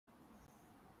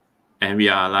And we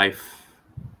are live.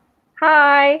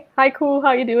 Hi, cool. How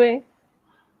are you doing?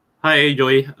 Hi,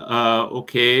 Joy.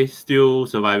 Okay, still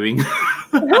surviving.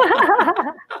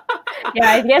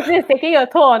 Yeah, I guess it's taking a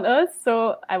toll on us.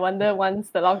 So I wonder once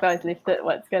the lockdown is lifted,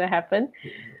 what's gonna happen?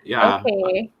 Yeah.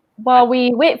 Okay. While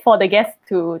we wait for the guests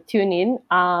to tune in,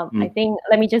 I think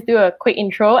let me just do a quick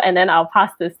intro and then I'll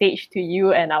pass the stage to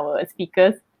you and our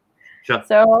speakers. Sure.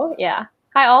 So yeah,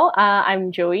 hi all.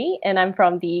 I'm Joey and I'm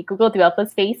from the Google Developer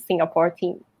Space Singapore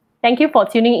team. Thank you for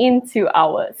tuning in to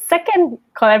our second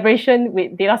collaboration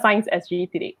with DataScience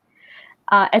SG today.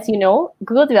 As you know,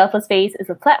 Google Developer Space is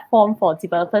a platform for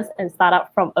developers and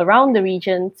startups from around the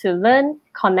region to learn,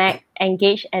 connect,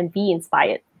 engage, and be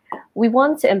inspired. We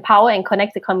want to empower and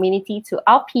connect the community to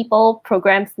our people,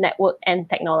 programs, network, and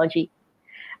technology.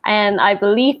 And I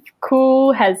believe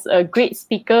Koo has a great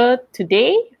speaker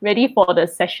today, ready for the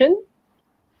session.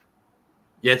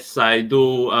 Yes, I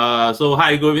do. So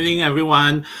hi, good evening,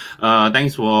 everyone.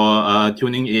 Thanks for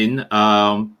tuning in.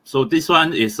 So this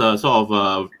one is sort of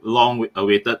a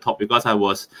long-awaited talk because I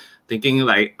was thinking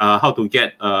like how to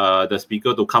get the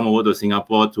speaker to come over to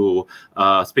Singapore to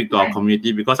speak to our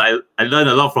community, because I learned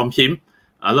a lot from him.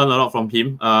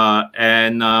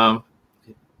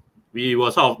 We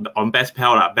were sort of on best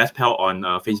pal on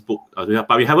Facebook,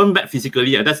 but we haven't met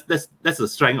physically yet. That's the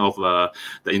strength of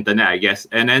the internet, I guess.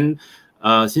 And then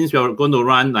since we are going to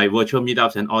run like virtual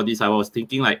meetups and all this, I was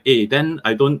thinking like, hey, then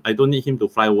I don't need him to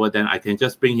fly over. Then I can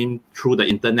just bring him through the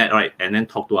internet, right, and then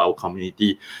talk to our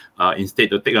community instead,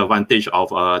 to take advantage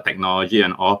of technology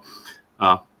and all.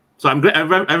 So I'm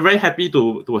very happy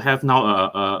to have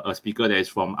now a speaker that is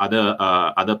from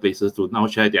other places to now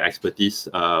share their expertise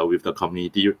with the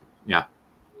community. Yeah.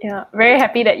 Yeah, very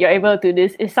happy that you're able to do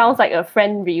this. It sounds like a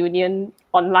friend reunion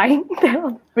online,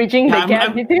 bridging the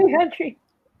gap between countries.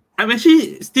 I'm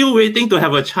actually still waiting to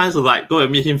have a chance to like go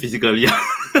and meet him physically.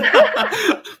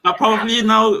 But probably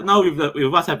now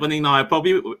with what's happening now,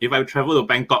 if I travel to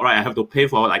Bangkok, right, I have to pay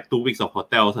for like 2 weeks of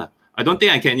hotels. I don't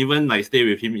think I can even like stay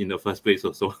with him in the first place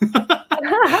also.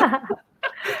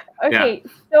 Okay,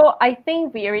 so I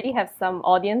think we already have some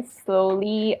audience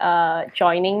slowly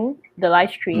joining the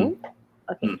live stream.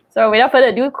 Okay, so without further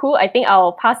ado, Koo, I think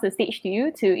I'll pass the stage to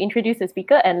you to introduce the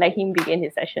speaker and let him begin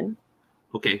his session.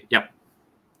 Okay, yep.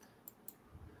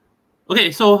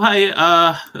 Okay, so hi,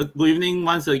 good evening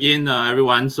once again,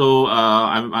 everyone. So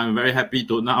I'm very happy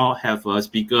to now have a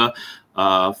speaker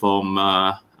from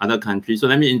other countries. So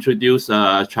let me introduce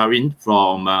Charin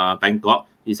from Bangkok.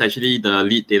 He's actually the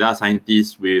lead data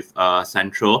scientist with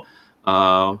Central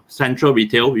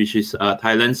Retail, which is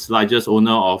Thailand's largest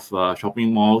owner of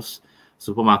shopping malls,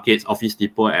 supermarkets, office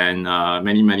depot, and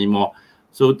many more.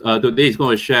 So today he's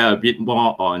going to share a bit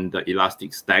more on the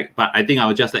Elastic Stack, but I think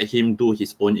I'll just let him do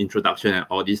his own introduction and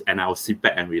all this, and I'll sit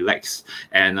back and relax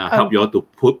and help you all to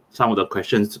put some of the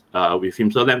questions with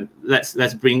him. So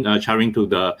let's bring Charin to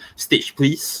the stage,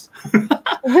 please.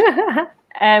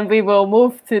 And we will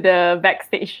move to the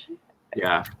backstage.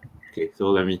 Yeah. Okay.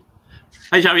 So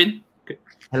Hi, Charin. Okay.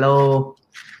 Hello.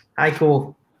 Hi,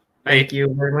 Koo. Thank you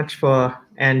very much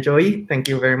and Joey, thank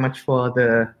you very much for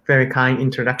the very kind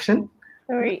introduction.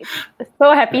 Sorry.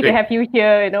 So happy to have you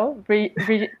here,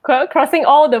 crossing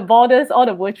all the borders, all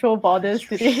the virtual borders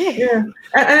today. Yeah,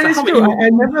 and it's true. I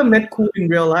never met Koo in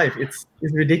real life. It's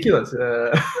ridiculous.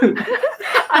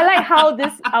 I like how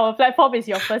our platform is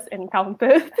your first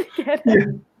encounter together. Yeah.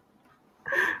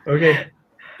 Okay.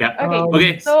 Yeah.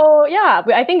 Okay. So yeah,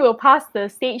 I think we'll pass the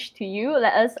stage to you.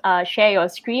 Let us share your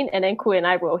screen, and then Koo and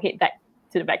I will head back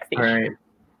to the backstage. All right.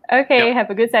 Okay. Yeah. Have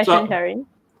a good session, Charin.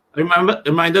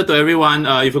 Reminder to everyone,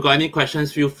 if you've got any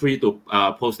questions, feel free to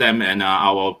post them, and I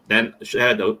will then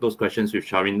share those questions with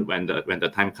Charin when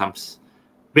the time comes.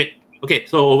 Great. Okay,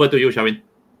 so over to you, Charin.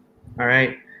 All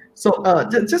right. So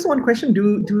just one question: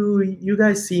 Do you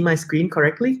guys see my screen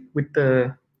correctly with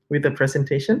the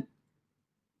presentation?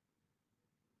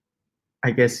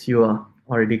 I guess you are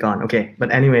already gone. Okay, but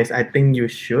anyways, I think you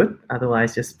should.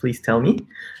 Otherwise, just please tell me.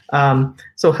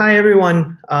 So hi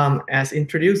everyone. As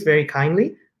introduced very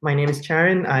kindly, my name is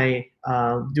Charin. I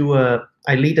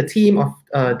lead a team of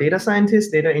data scientists,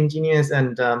 data engineers,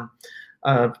 and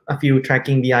a few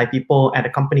tracking BI people at a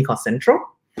company called Central.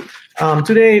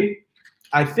 Today,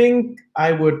 I think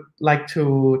I would like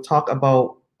to talk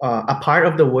about a part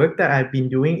of the work that I've been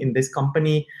doing in this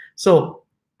company. So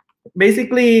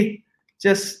basically,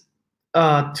 just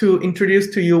to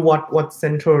introduce to you what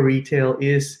Central Retail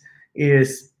is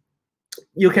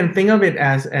you can think of it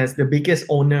as the biggest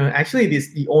owner. Actually, it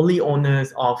is the only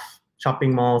owners of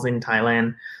shopping malls in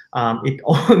Thailand. It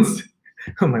owns.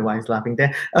 Oh, my wife is laughing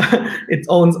there. It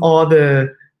owns all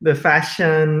the the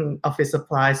fashion, office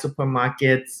supplies,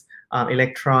 supermarkets,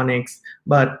 electronics.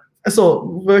 But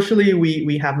so virtually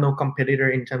we have no competitor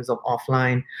in terms of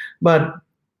offline. But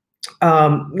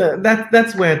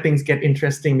that's where things get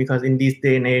interesting, because in this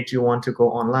day and age, you want to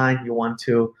go online, you want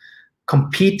to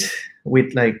compete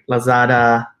with like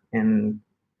Lazada, and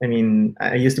I mean,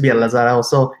 I used to be at Lazada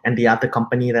also, and the other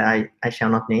company that I shall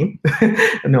not name,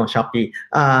 no, Shopee.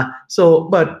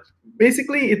 But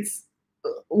basically, it's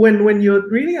when you're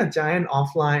really a giant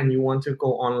offline and you want to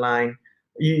go online,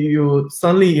 you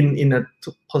suddenly in a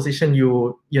position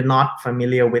you're not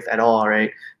familiar with at all,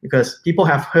 right? Because people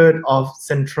have heard of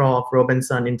Central, of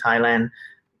Robinson in Thailand,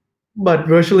 but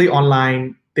virtually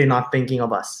online, they're not thinking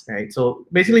of us, right? So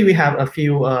basically, we have a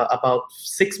few, about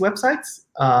 6 websites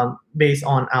based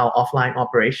on our offline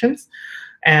operations.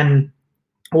 And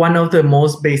one of the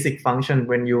most basic function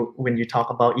when you talk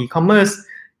about e-commerce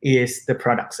is the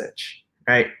product search,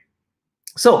 right?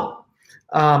 So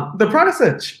the product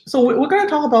search. So we're going to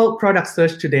talk about product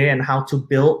search today and how to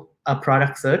build a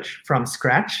product search from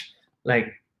scratch,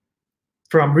 like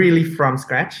from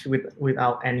scratch,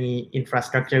 without any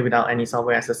infrastructure, without any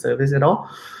software as a service at all.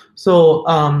 So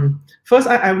first,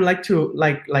 I would like to,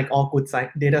 like all good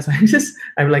data scientists,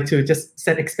 I would like to just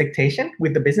set expectation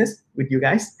with the business, with you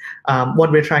guys,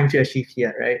 what we're trying to achieve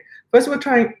here, right? First,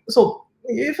 so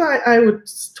if I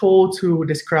was told to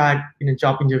describe in a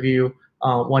job interview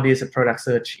what is a product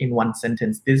search in one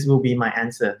sentence, this will be my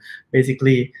answer.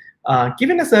 Basically,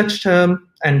 given a search term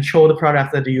and show the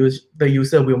product that the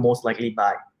user will most likely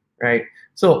buy, right?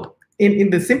 So in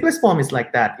the simplest form, it's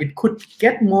like that. It could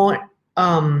get more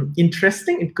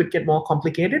interesting, it could get more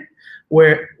complicated,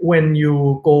 where when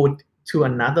you go to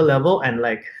another level and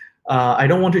like, I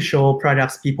don't want to show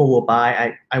products people will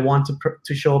buy, I want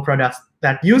to show products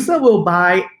that user will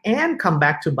buy and come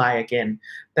back to buy again.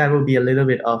 That will be a little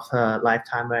bit of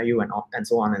lifetime value and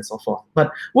so on and so forth.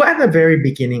 But we're at the very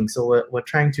beginning, so we're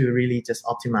trying to really just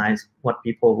optimize what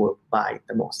people will buy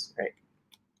the most, right?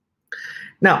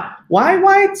 Now,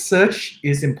 why search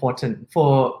is important?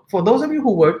 For those of you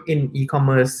who work in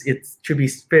e-commerce, it should be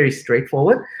very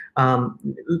straightforward.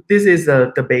 This is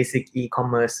the basic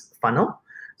e-commerce funnel.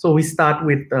 So we start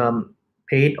with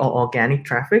paid or organic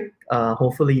traffic.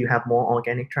 Hopefully you have more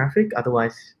organic traffic,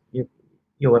 otherwise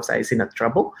your website is in a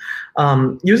trouble.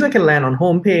 User can land on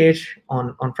homepage,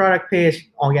 on product page.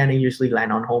 Organic usually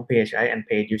land on homepage, right? And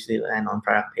paid usually land on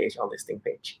product page or listing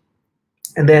page.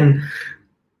 And then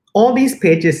all these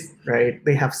pages, right,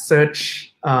 they have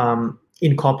search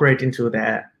incorporated into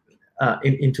their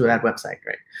into that website,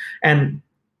 right? And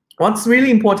what's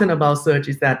really important about search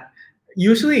is that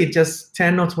usually it's just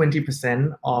 10 or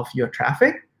 20% of your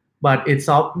traffic, but it's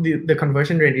the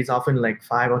conversion rate is often like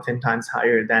 5 or 10 times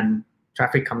higher than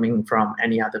traffic coming from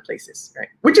any other places, right?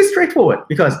 Which is straightforward,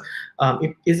 because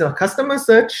it is a customer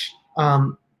search.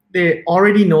 They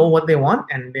already know what they want,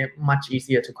 and they're much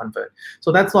easier to convert.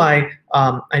 So that's why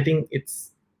I think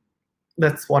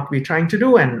that's what we're trying to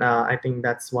do, and I think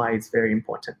that's why it's very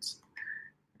important.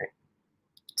 Right.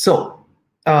 So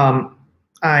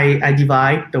I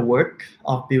divide the work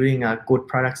of building a good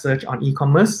product search on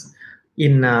e-commerce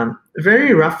in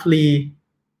very roughly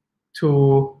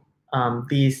to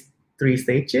these 3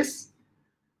 stages.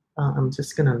 I'm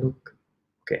just gonna look.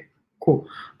 Okay, cool.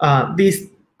 These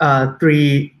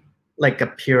 3, like a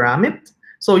pyramid.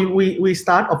 So we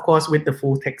start, of course, with the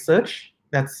full text search.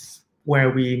 That's where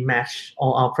we match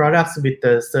all our products with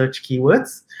the search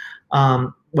keywords.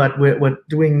 But we're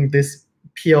doing this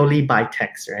purely by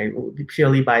text, right?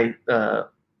 Purely by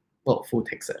full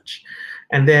text search.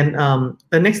 And then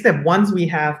the next step, once we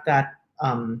have that,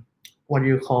 what do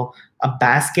you call, a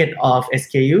basket of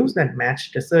SKUs that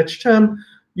match the search term,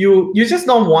 you just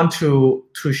don't want to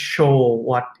show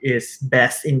what is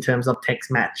best in terms of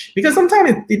text match, because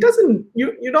sometimes it doesn't,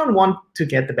 you don't want to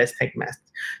get the best text match.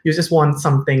 You just want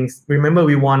some things. Remember,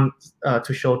 we want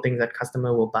to show things that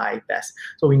customer will buy best.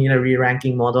 So we need a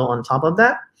re-ranking model on top of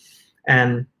that.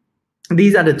 And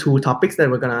these are the 2 topics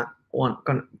that we're gonna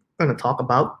talk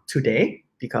about today,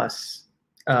 because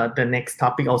the next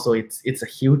topic also, it's a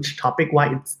huge topic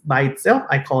by itself.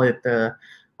 I call it the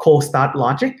cold start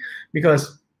logic,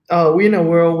 because we're in a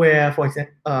world where, for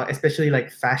example, especially like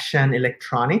fashion,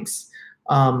 electronics,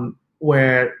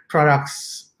 where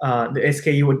products, the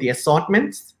SKU with the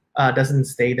assortment doesn't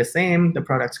stay the same. The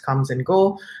products comes and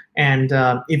go. And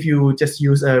if you just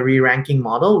use a re-ranking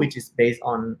model, which is based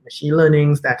on machine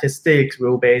learning, statistics,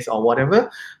 rule-based, or whatever,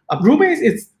 rule-based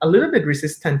is a little bit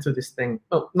resistant to this thing.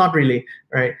 Oh, not really,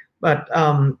 right? But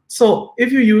so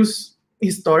if you use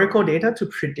historical data to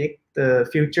predict the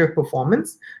future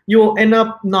performance, you'll end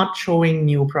up not showing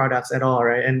new products at all,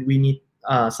 right? And we need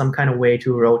some kind of way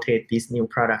to rotate these new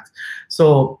products.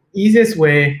 So easiest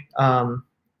way,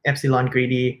 epsilon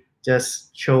greedy,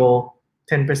 just show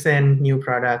 10% new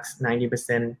products,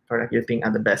 90% product you think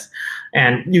are the best.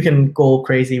 And you can go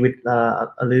crazy with a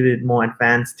little bit more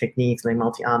advanced techniques like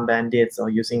multi-arm bandits or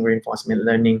using reinforcement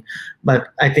learning. But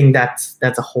I think that's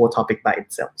a whole topic by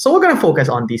itself. So we're going to focus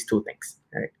on these two things.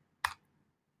 Right?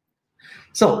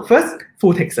 So first,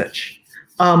 full text search.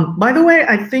 By the way,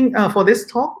 I think for this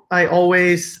talk, I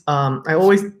always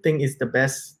think it's the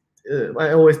best.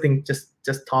 I always think just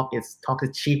talk is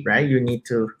cheap, right? You need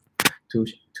to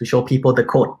show people the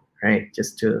code, right?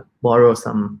 Just to borrow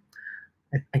some,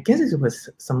 I guess it was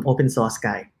some open source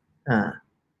guy,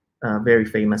 very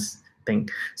famous thing.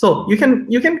 So you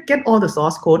can get all the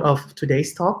source code of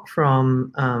today's talk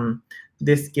from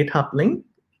this GitHub link,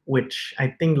 which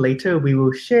I think later we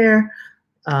will share.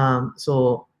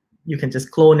 So you can just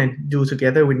clone and do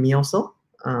together with me also.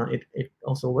 It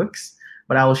also works.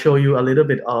 But I will show you a little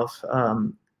bit of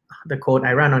the code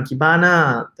I run on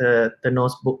Kibana, the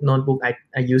notebook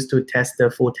I used to test the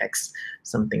full text,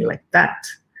 something like that,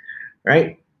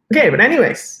 right? Okay, but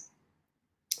anyways,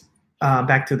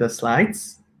 back to the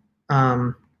slides.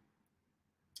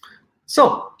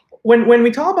 So when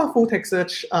we talk about full text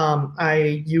search,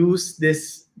 I use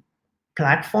this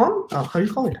platform. How do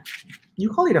you call it? You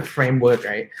call it a framework,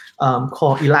 right?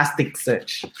 Called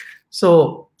Elasticsearch.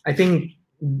 So I think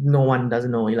no one doesn't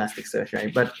know Elasticsearch,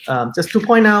 right? But just to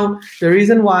point out, the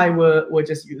reason why we're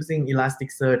just using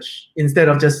Elasticsearch instead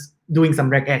of just doing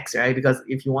some regex, right? Because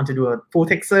if you want to do a full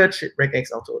text search,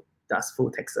 regex also does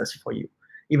full text search for you,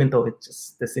 even though it's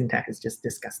just the syntax is just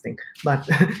disgusting. But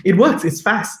it works, it's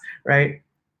fast, right?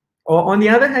 Or on the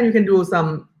other hand, you can do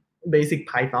some basic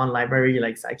Python library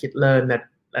like scikit-learn that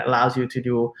allows you to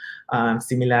do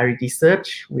similarity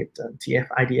search with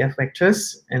TF-IDF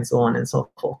vectors and so on and so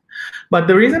forth. But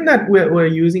the reason that we're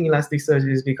using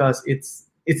Elasticsearch is because it's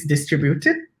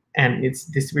distributed and it's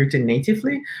distributed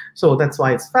natively. So that's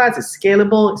why it's fast, it's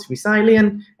scalable, it's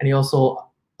resilient, and it also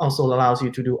allows you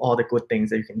to do all the good things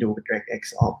that you can do with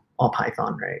regex or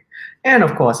Python, right? And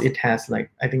of course, it has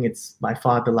I think it's by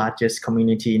far the largest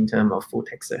community in terms of full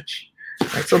text search.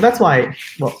 Right, so that's why,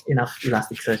 well, enough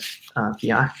Elasticsearch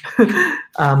PR.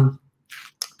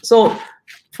 So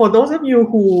for those of you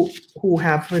who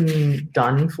haven't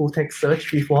done full text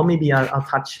search before, maybe I'll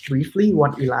touch briefly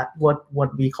what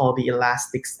we call the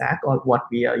Elastic Stack, or what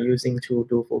we are using to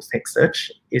do full text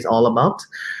search is all about.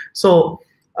 So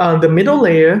the middle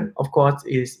layer, of course,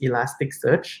 is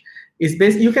Elasticsearch.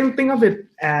 You can think of it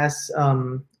as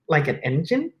like an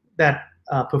engine that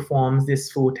performs this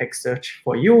full text search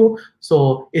for you.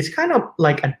 So it's kind of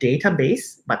like a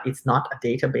database, but it's not a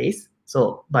database.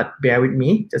 So, but bear with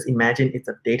me, just imagine it's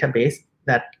a database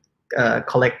that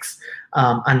collects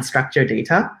unstructured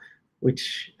data,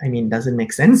 which I mean doesn't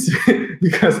make sense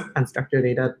because unstructured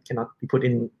data cannot be put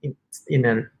in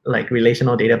a like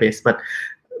relational database. But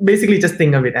basically just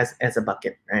think of it as a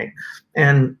bucket, right?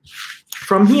 And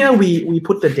from here, we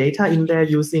put the data in there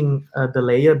using the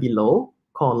layer below,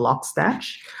 called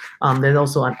Logstash. There's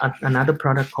also another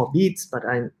product called Beats, but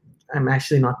I'm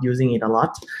actually not using it a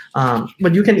lot.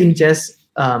 But you can ingest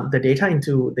the data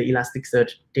into the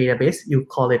Elasticsearch database. You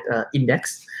call it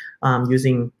index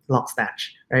using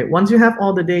Logstash, right? Once you have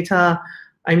all the data,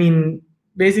 I mean,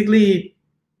 basically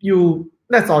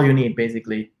that's all you need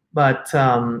basically. But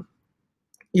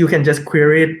you can just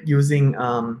query it using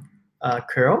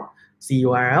curl,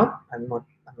 CURL. I'm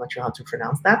not sure how to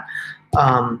pronounce that.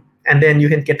 And then you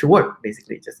can get to work,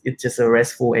 basically. It's just a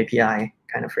RESTful API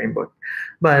kind of framework.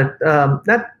 But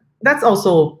that's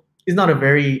also is not a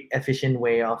very efficient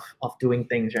way of doing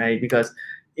things, right? Because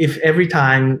if every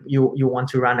time you want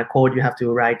to run a code, you have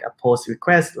to write a post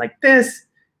request like this,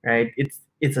 right?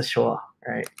 It's a chore,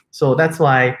 right? So that's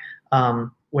why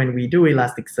when we do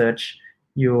Elasticsearch,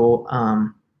 you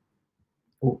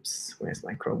oops, where's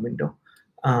my Chrome window?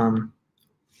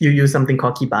 You use something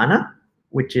called Kibana,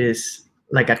 which is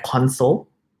like a console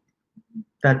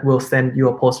that will send you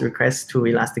a post request to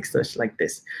Elasticsearch like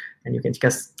this. And you can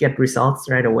just get results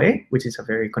right away, which is a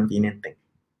very convenient thing,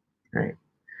 right?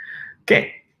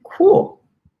 Okay, cool.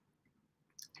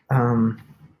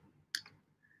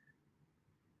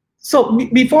 So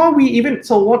before we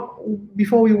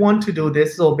want to do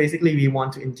this, so basically we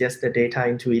want to ingest the data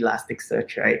into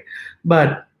Elasticsearch, right?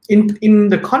 But in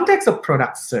the context of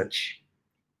product search,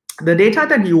 the data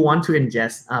that you want to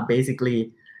ingest are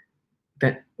basically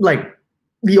that, like,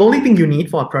 the only thing you need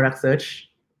for a product search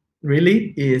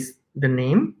really is the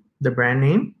name, the brand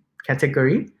name,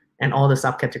 category, and all the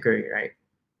subcategory, right?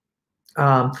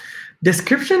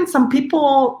 Description, some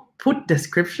people put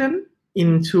description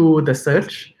into the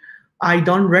search. I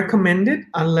don't recommend it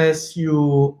unless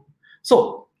you,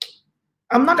 so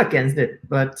I'm not against it,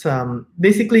 but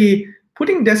basically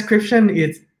putting description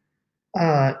is,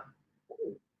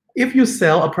 if you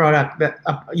sell a product that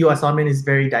your assortment is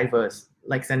very diverse,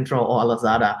 like Central or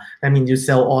Lazada, that means you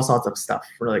sell all sorts of stuff,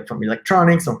 like from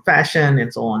electronics, from fashion,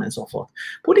 and so on and so forth.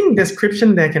 Putting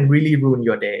description there can really ruin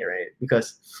your day, right?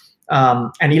 Because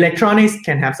and electronics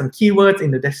can have some keywords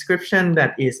in the description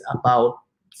that is about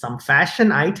some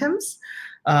fashion items.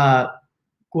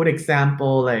 Good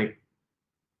example, like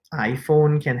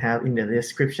iPhone can have in the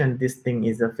description, this thing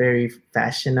is a very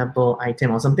fashionable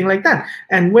item or something like that.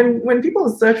 And when people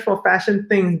search for fashion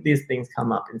things, these things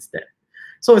come up instead.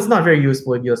 So it's not very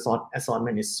useful if your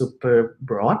assortment is super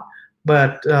broad.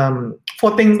 But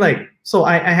for things like, so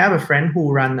I have a friend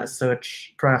who ran a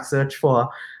product search for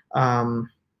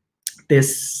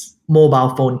this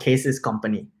mobile phone cases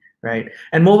company, right?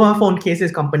 And mobile phone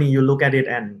cases company, you look at it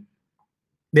and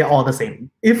they're all the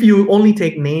same. If you only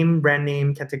take name, brand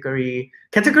name, category,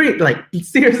 like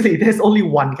seriously, there's only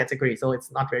one category, so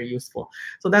it's not very useful.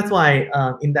 So that's why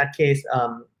in that case,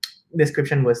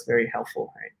 description was very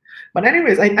helpful, right? But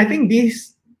anyways, I think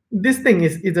this thing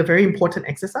is a very important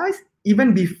exercise.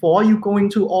 Even before you go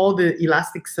into all the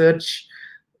Elasticsearch,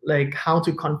 like how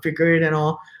to configure it and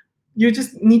all, you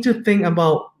just need to think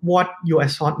about what your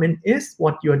assortment is,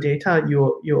 what your data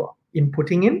you're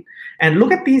inputting in, and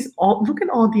look at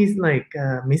all these like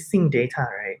missing data,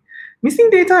 right? Missing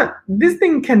data, this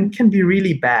thing can be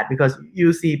really bad, because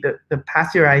you see the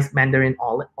pasteurized Mandarin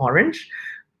orange,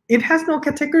 it has no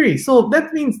category. So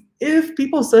that means if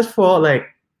people search for, like,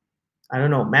 I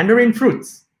don't know, Mandarin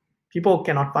fruits, people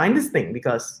cannot find this thing,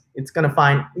 because they're gonna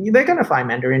find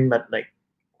Mandarin, but like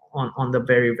on the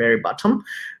very, very bottom.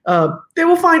 They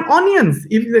will find onions.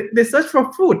 If they search for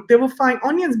fruit, they will find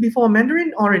onions before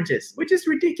Mandarin oranges, which is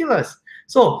ridiculous.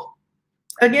 So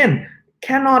again,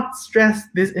 cannot stress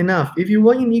this enough. If you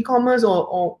work in e-commerce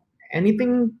or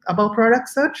anything about product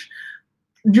search,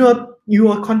 your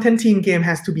content team game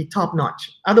has to be top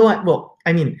notch. Otherwise, well,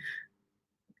 I mean,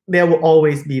 there will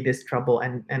always be this trouble,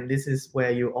 and this is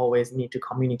where you always need to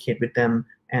communicate with them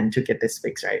and to get this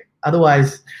fixed, right?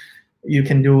 Otherwise, you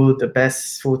can do the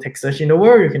best full text search in the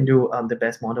world, you can do the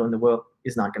best model in the world,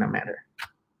 it's not gonna matter.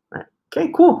 Right.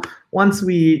 Okay, cool. Once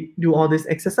we do all this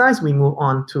exercise, we move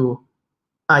on to,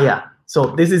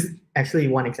 so this is actually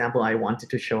one example I wanted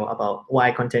to show about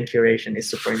why content curation is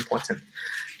super important.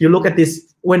 You look at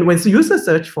this, when users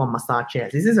search for massage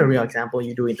chairs, this is a real example,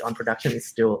 you do it on production, it's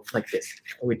still like this,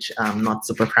 which I'm not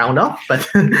super proud of, but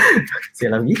c'est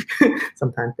la vie.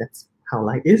 Sometimes that's how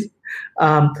life is.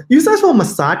 You search for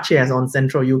massage chairs on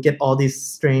Central, you get all this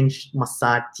strange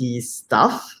massage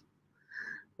stuff,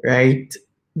 right?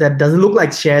 That doesn't look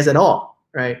like chairs at all,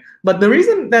 right? But the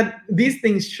reason that these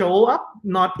things show up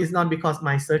is not because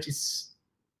my search is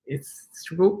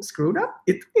screwed up.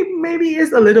 It maybe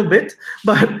is a little bit,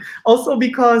 but also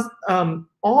because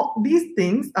all these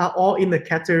things are all in the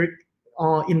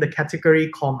category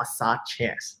called massage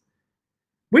chairs.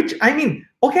 Which, I mean,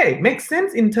 okay, makes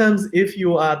sense in terms if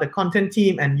you are the content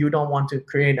team and you don't want to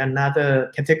create another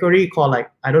category called,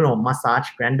 like, I don't know, massage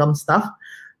random stuff.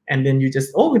 And then you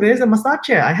just, oh, there's a massage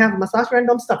chair, I have massage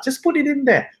random stuff, just put it in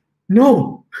there.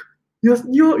 No, your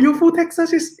full text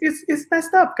search is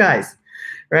messed up, guys.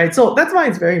 Right? So that's why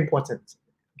it's very important.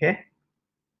 Okay.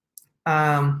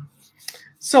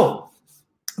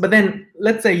 But then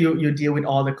let's say you deal with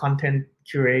all the content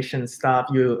curation stuff,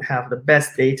 you have the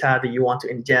best data that you want to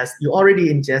ingest, you already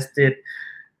ingested,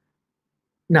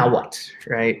 now what,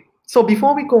 right? So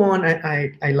before we go on,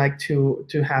 I like to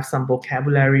have some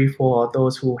vocabulary for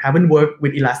those who haven't worked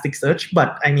with Elasticsearch,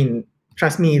 but I mean,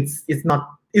 trust me, it's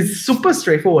super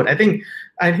straightforward. I think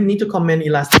I need to commend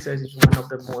Elasticsearch is one of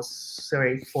the most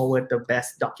straightforward, the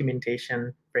best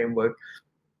documentation framework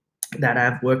that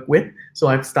I've worked with. So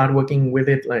I've started working with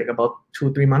it like about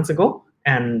 2-3 months ago,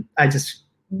 and I just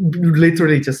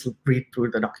literally just read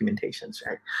through the documentations,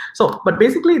 right? So, but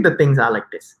basically the things are like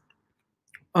this.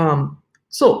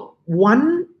 So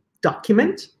one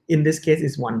document in this case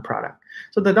is one product.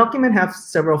 So the document has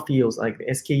several fields like the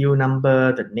SKU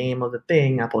number, the name of the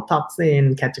thing,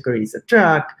 aflatoxin, category is a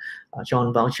drug,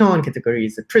 John Valchon, category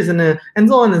is a prisoner, and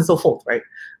so on and so forth, right?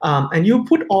 And you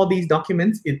put all these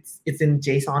documents, it's in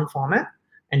JSON format,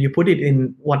 and you put it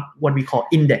in what we call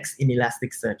index in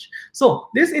Elasticsearch. So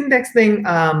this index thing,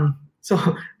 there's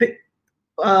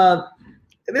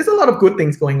a lot of good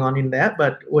things going on in there,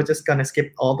 but we're just gonna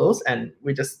skip all those, and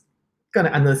we just gonna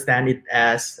understand it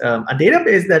as a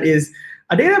database that is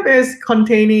a database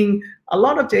containing a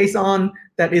lot of JSON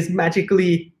that is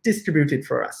magically distributed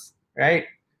for us, right?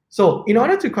 So in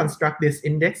order to construct this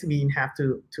index, we have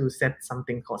to set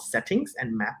something called settings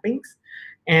and mappings.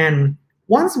 And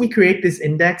once we create this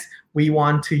index, we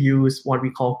want to use what we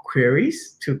call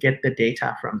queries to get the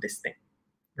data from this thing,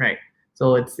 right?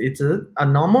 So it's a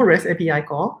normal REST API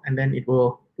call, and then it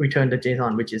will return the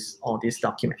JSON, which is all these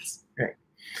documents, right?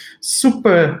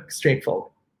 Super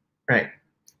straightforward, right?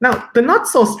 Now, the not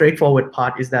so straightforward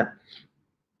part is that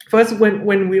first,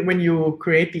 when you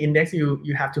create the index,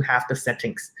 you have to have the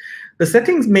settings. The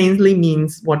settings mainly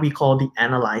means what we call the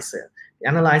analyzer. The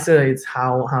analyzer is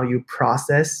how you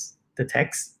process the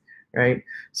text, right?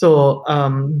 So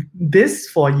this,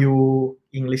 for you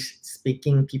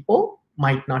English-speaking people,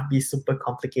 might not be super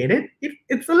complicated.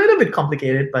 It's a little bit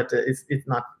complicated, but it's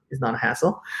not a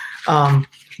hassle.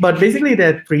 But basically,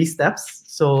 there are 3 steps.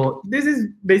 So this is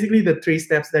basically the 3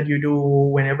 steps that you do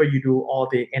whenever you do all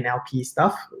the NLP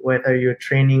stuff, whether you're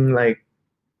training, like,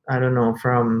 I don't know,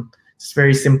 from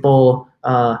very simple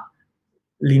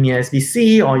linear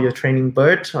SBC, or you're training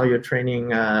BERT, or you're training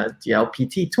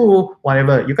GLPT2,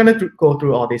 whatever. You're going to go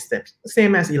through all these steps,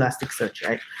 same as Elasticsearch,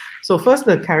 right? So first,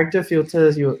 the character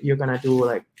filters, you're going to do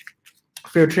like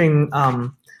filtering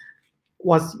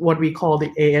what we call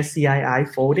the ASCII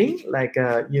folding. Like,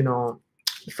 you know,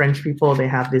 French people, they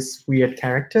have this weird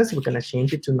characters. We're going to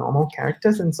change it to normal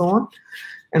characters and so on.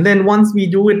 And then once we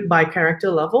do it by character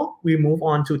level, we move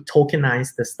on to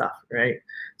tokenize the stuff, right?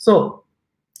 So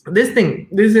this thing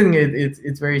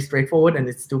it's very straightforward, and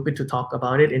it's stupid to talk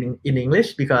about it in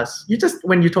English, because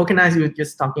when you tokenize, you're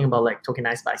just talking about like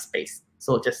tokenized by space.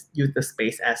 So just use the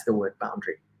space as the word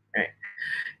boundary, right?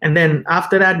 And then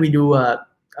after that, we do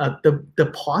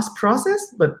the pause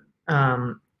process, but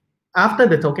after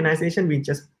the tokenization, we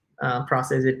just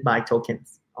process it by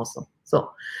tokens also.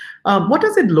 So what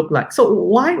does it look like? So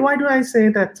why do I say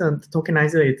that the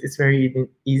tokenizer is very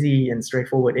easy and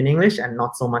straightforward in English and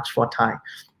not so much for Thai?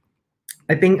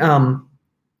 I think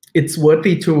it's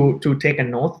worthy to take a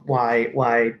note why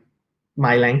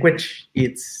my language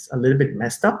is a little bit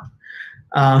messed up.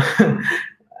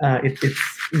 It's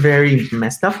very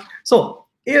messed up. So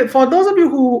for those of you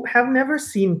who have never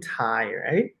seen Thai,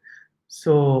 right?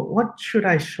 So what should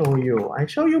I show you? I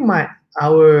show you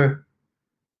our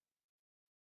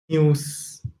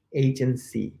news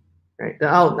agency, right?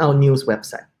 Our news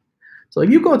website. So if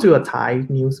you go to a Thai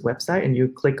news website and you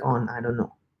click on, I don't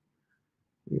know,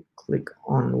 you click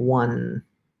on one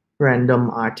random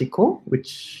article,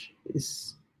 which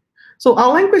is, so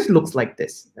our language looks like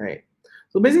this, right?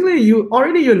 So basically, you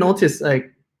notice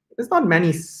like there's not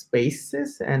many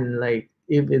spaces, and like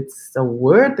if it's a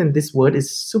word, then this word is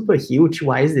super huge.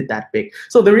 Why is it that big?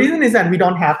 So the reason is that we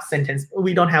don't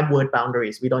have word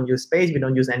boundaries. We don't use space. We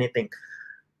don't use anything.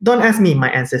 Don't ask me. My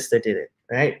ancestor did it,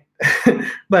 right?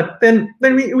 But then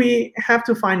we have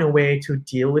to find a way to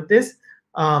deal with this.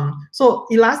 So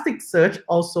Elasticsearch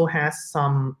also has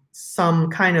some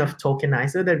kind of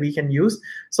tokenizer that we can use.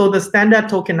 So the standard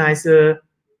tokenizer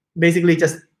basically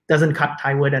just doesn't cut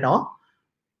Thai word at all.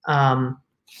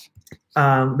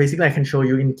 Basically, I can show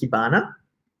you in Kibana.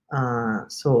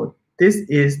 So this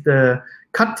is the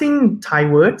cutting Thai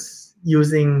words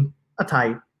using a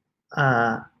Thai,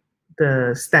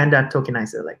 the standard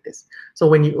tokenizer like this. So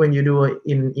when you do it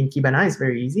in Kibana, it's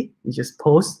very easy. You just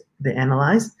post the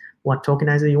analyze, what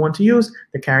tokenizer you want to use,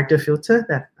 the character filter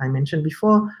that I mentioned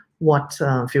before, what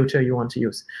filter you want to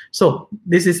use. So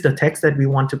this is the text that we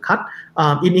want to cut.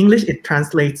 In English, it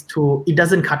translates to, it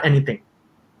doesn't cut anything.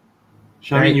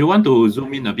 Charin, right? You want to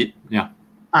zoom in a bit? Yeah.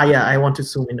 Yeah, I want to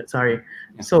zoom in. Sorry.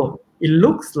 Yeah. So it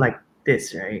looks like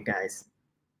this, right, guys?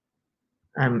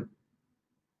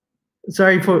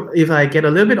 Sorry for if I get a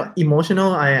little bit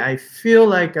emotional. I feel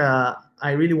like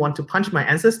I really want to punch my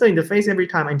ancestor in the face every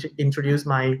time I introduce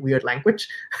my weird language.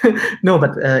 No,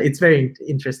 but it's very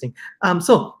interesting.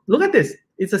 So look at this.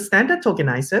 It's a standard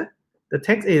tokenizer. The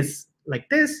text is like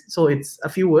this. So it's a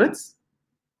few words.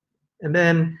 And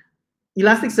then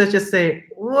Elasticsearch just say,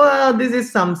 well, this is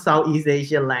some Southeast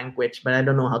Asia language, but I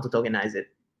don't know how to tokenize it,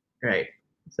 right?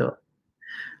 So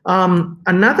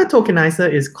another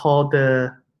tokenizer is called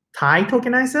the Thai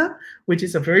tokenizer, which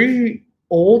is a very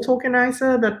old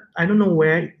tokenizer that I don't know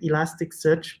where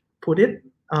Elasticsearch put it,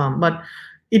 but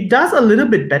it does a little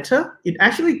bit better. It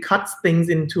actually cuts things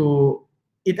into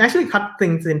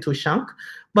chunk.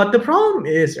 But the problem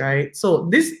is, right? So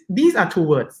these are 2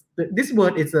 words. This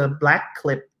word is a black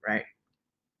clip, right?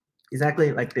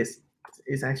 Exactly like this.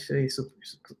 It's actually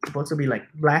supposed to be like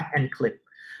black and clip.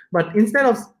 But instead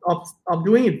of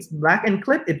doing it black and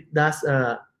clip, it does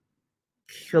a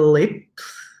clip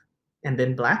and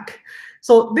then black.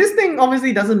 So this thing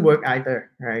obviously doesn't work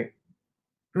either, right?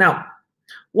 Now,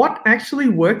 what actually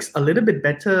works a little bit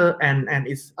better and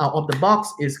is out of the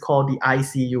box is called the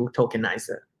ICU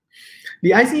tokenizer.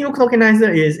 The ICU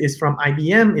tokenizer is from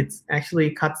IBM. It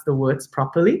actually cuts the words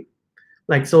properly.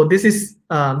 Like, so this is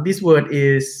this word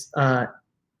is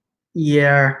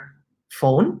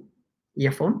earphone. You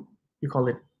call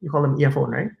them earphone,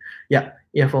 right? Yeah,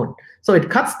 earphone. So it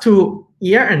cuts to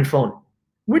ear and phone,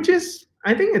 which is,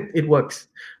 I think it works.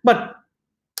 But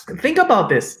think about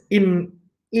this in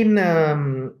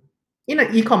an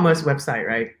e-commerce website,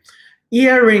 right?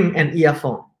 Earring and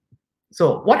earphone.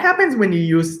 So what happens when you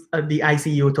use the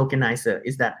ICU tokenizer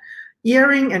is that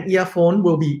earring and earphone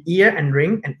will be ear and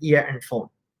ring and ear and phone.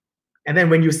 And then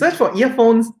when you search for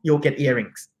earphones, you'll get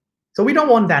earrings. So we don't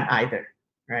want that either,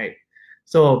 right?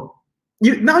 So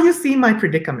now you see my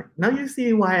predicament. Now you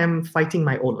see why I'm fighting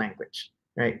my own language,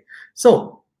 right?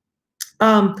 So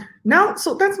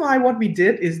so that's why what we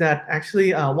did is that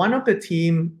actually one of the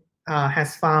team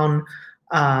has found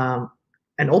an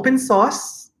open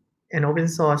source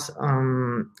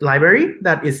library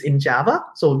that is in Java.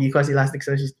 So because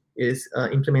Elasticsearch is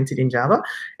implemented in Java,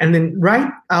 and then write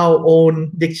our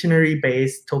own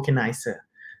dictionary-based tokenizer.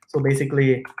 So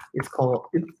basically,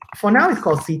 for now it's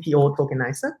called CTO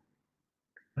tokenizer.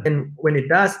 And when it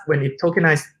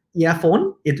tokenizes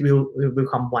earphone, it will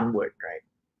become one word, right?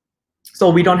 So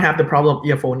we don't have the problem of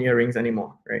earphone earrings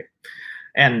anymore, right?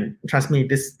 And trust me,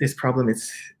 this problem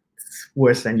is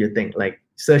worse than you think. Like,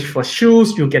 search for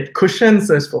shoes, you get cushion.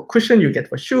 Search for cushion, you get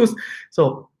for shoes.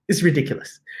 So it's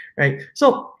ridiculous, right?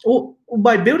 So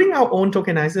by building our own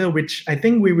tokenizer, which I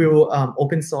think we will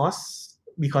open source,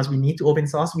 because we need to open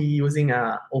source, we're using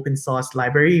an open source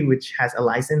library, which has a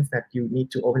license that you need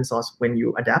to open source when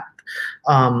you adapt.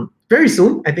 Very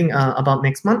soon, I think about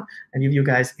next month. And if you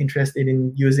guys interested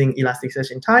in using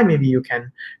Elasticsearch in time, maybe you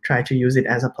can try to use it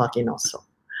as a plugin also,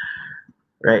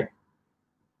 right?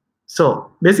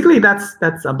 So basically, that's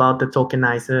about the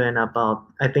tokenizer, and about,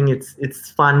 I think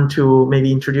it's fun to maybe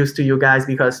introduce to you guys,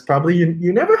 because probably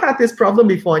you never had this problem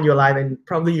before in your life, and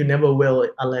probably you never will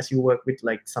unless you work with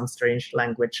like some strange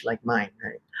language like mine,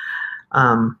 right?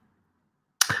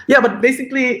 Yeah, but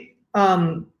basically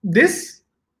this.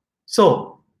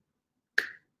 So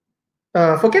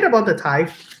forget about the type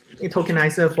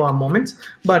tokenizer for a moment,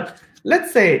 but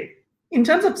let's say, in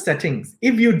terms of settings,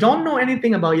 if you don't know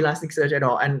anything about Elasticsearch at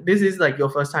all, and this is like your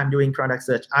first time doing product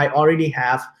search, I already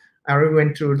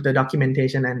went through the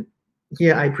documentation, and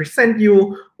here I present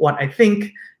you what I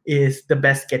think is the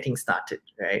best getting started,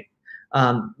 right?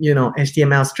 You know,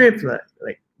 HTML strip,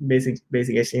 like basic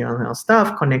HTML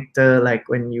stuff, connector, like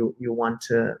when you want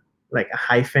to, like a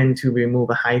hyphen to remove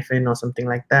a hyphen or something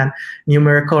like that.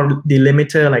 Numerical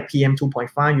delimiter, like PM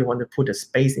 2.5, you want to put a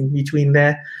space in between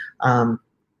there.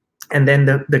 And then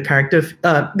the character,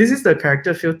 this is the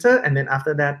character filter, and then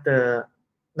after that the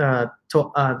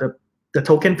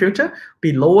token filter,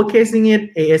 be lowercasing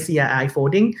it, ASCII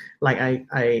folding, like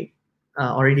I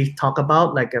already talked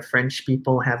about, like French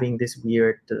people having this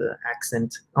weird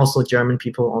accent, also German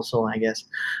people also, I guess.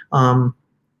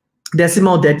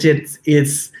 Decimal digits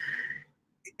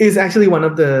is actually one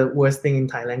of the worst thing in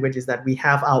Thai language, is that we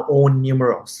have our own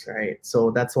numerals, right?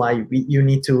 So that's why you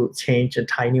need to change the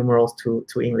Thai numerals to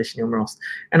English numerals.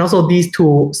 And also these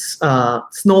two,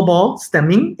 snowball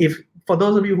stemming, for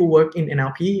those of you who work in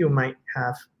NLP, you might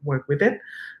have worked with it,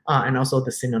 and also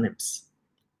the synonyms,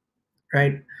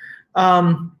 right?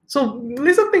 So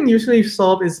list of things usually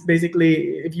solve is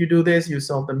basically, if you do this, you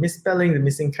solve the misspelling, the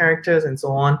missing characters, and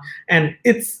so on. And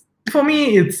for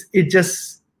me, it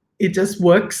just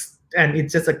works, and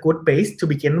it's just a good base to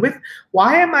begin with.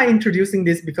 Why am I introducing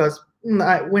this? Because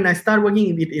when I start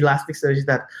working with Elasticsearch,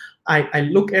 that I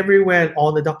look everywhere at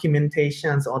all the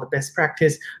documentations, all the best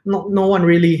practice. No one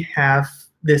really have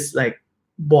this like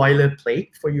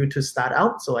boilerplate for you to start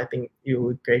out. So I think it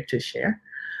would be great to share,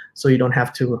 so you don't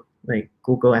have to like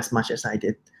Google as much as I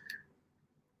did.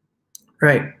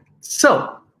 Right.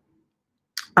 So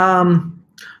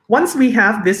once we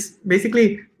have this,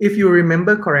 basically, if you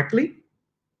remember correctly,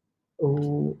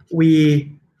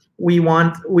 we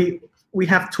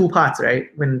have two parts, right?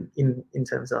 When in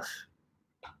terms of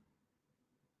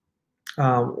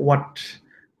what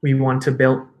we want to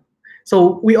build.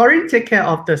 So we already take care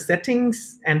of the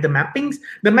settings and the mappings.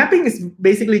 The mapping is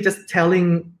basically just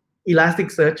telling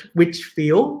Elasticsearch which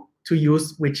field to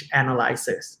use which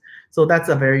analyzers. So that's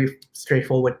a very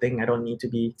straightforward thing. I don't need to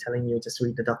be telling you, just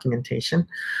read the documentation.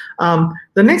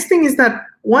 The next thing is that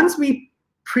once we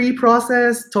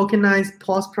pre-process, tokenize,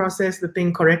 post-process the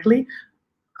thing correctly,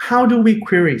 how do we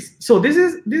query? So this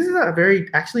is a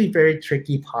actually very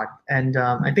tricky part, and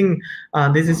I think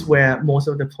this is where most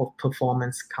of the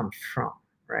performance comes from,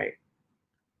 right?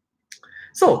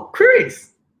 So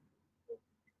queries.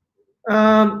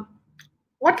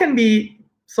 What can be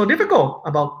so difficult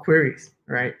about queries,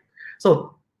 right?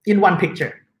 So in one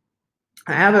picture,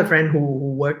 I have a friend who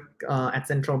worked at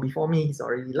Central before me. He's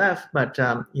already left, but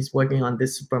he's working on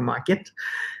this supermarket.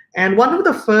 And one of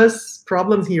the first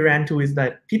problems he ran to is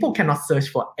that people cannot search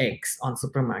for eggs on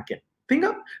supermarket. Think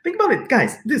about it,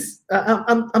 guys. This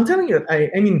I'm telling you. I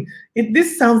mean,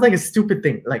 this sounds like a stupid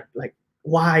thing. Like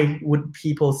why would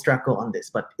people struggle on this?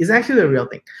 But it's actually a real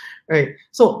thing, right?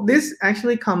 So this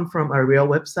actually comes from a real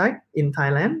website in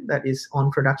Thailand that is on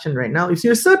production right now. If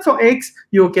you search for eggs,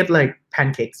 you'll get like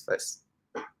pancakes first,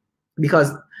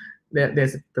 because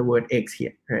there's the word eggs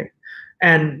here, right?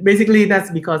 And basically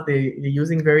that's because they're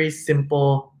using very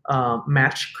simple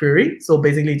match query. So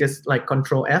basically just like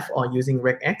Control F or using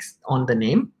regex on the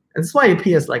name. And that's why it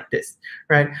appears like this,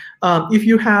 right? If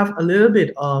you have a little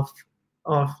bit of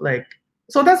like,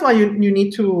 so that's why you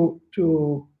need to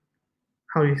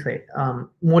how do you say,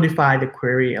 modify the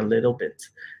query a little bit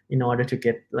in order to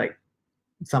get like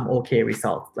some okay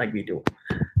results like we do.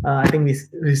 I think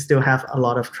we still have a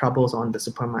lot of troubles on the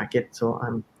supermarket, so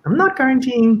I'm not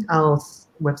guaranteeing our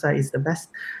website is the best.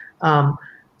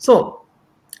 So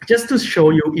just to show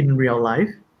you in real life,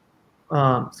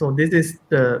 so this is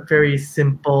the very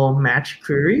simple match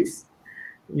queries.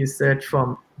 You search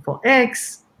for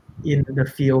eggs in the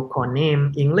field called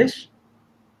name English.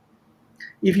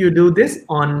 If you do this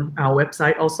on our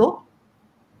website also,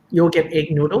 you'll get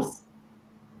egg noodles,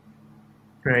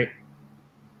 right?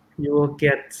 You will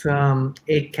get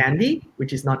egg candy,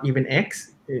 which is not even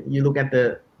eggs. You look at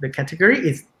the category,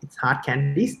 it's hard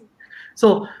candies.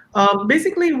 So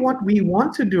basically what we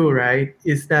want to do, right,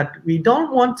 is that we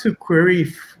don't want to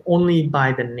query only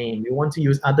by the name. We want to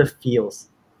use other fields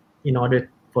in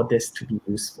order for this to be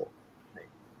useful. Right?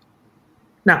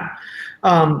 Now,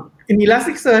 in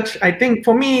Elasticsearch, I think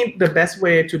for me, the best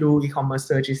way to do e-commerce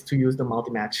search is to use the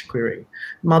multi-match query.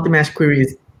 Multi-match query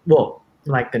is, well,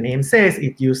 like the name says,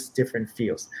 it uses different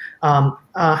fields.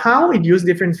 How it uses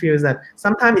different fields that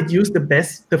sometimes it uses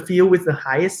the field with the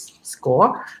highest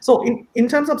score. So in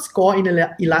terms of score in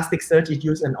Elasticsearch, it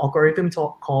uses an algorithm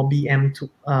called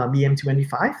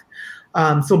BM25.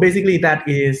 So basically that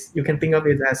is, you can think of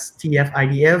it as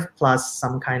TF-IDF plus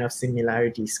some kind of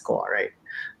similarity score, right?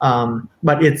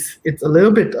 But it's a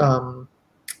little bit, how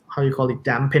you call it,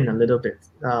 dampened a little bit,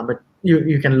 but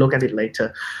you can look at it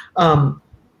later.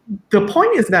 The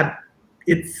point is that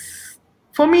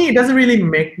for me, it doesn't really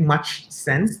make much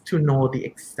sense to know the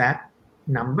exact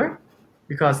number,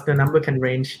 because the number can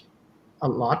range a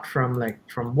lot from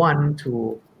 1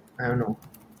 to, I don't know,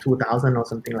 2,000 or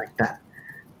something like that,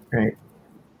 right?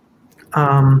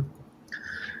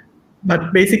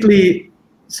 But basically,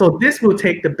 so this will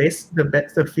take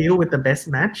the field with the best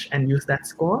match and use that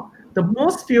score. The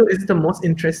most field is the most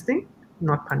interesting,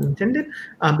 not pun intended,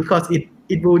 because it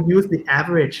will use the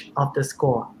average of the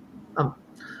score.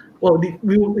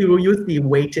 We will use the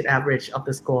weighted average of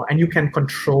the score, and you can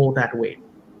control that weight.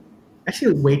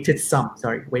 Actually, weighted sum of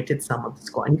the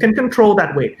score, and you can control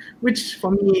that weight, which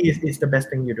for me is the best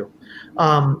thing you do.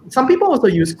 Some people also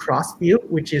use cross field,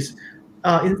 which is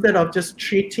instead of just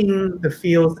treating the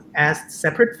fields as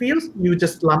separate fields, you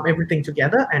just lump everything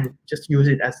together and just use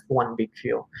it as one big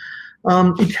field.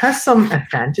 It has some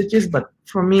advantages, but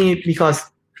for me, because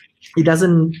it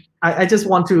doesn't, I'm just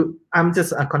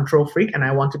a control freak, and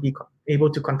I want to be able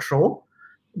to control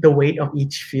the weight of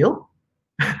each field.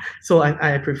 So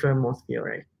I prefer most field,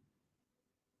 right?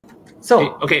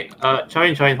 So okay,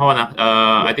 Charin, hold on.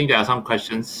 I think there are some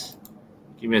questions.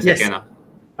 Give me a second. Yes.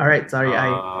 All right, sorry.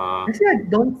 Actually, I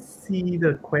don't see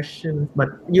the questions, but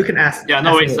you can ask. Yeah,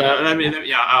 no worries. Let me.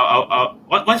 Yeah, I'll.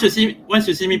 Once you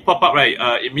see me pop up, right?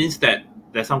 It means that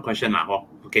there's some question now.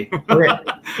 Okay. Okay.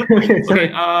 Okay.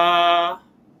 Sorry. Okay.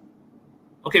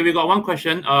 Okay, we got one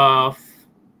question. I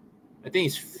think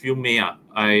it's Fume.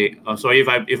 Sorry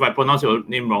if I pronounce your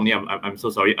name wrongly. I'm so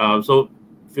sorry. So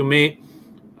Fume,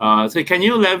 so can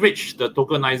you leverage the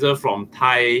tokenizer from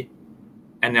Thai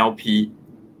NLP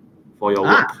for your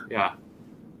work? Yeah.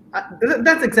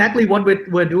 That's exactly what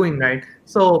we're doing, right?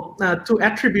 So to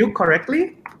attribute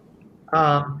correctly,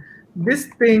 this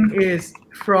thing is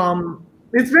from,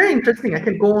 it's very interesting. I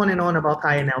can go on and on about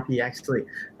Thai NLP actually.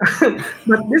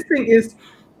 But this thing is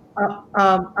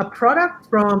a product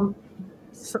from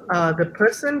the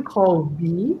person called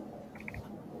V.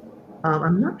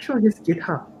 I'm not sure his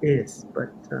GitHub is,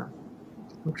 but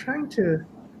I'm trying to,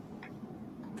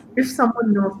 if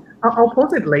someone knows, I'll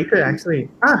post it later actually.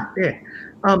 There.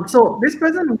 So this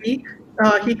person, he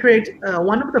created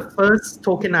one of the first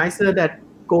tokenizer that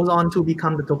goes on to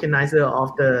become the tokenizer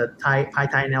of the PyThai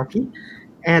NLP.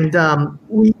 And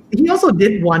he also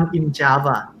did one in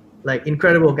Java, like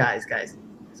incredible guys.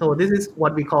 So this is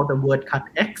what we call the word cut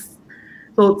X.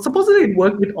 So supposedly it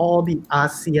worked with all the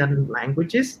ASEAN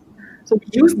languages. So we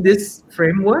use this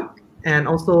framework, and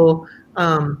also,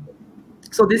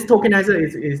 so this tokenizer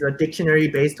is a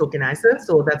dictionary-based tokenizer.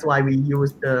 So that's why we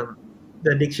use the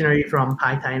dictionary from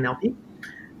PyThai NLP.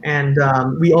 And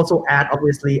we also add,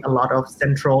 obviously, a lot of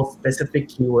central specific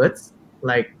keywords,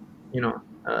 like,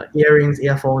 earrings,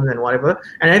 earphones, and whatever.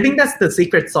 And I think that's the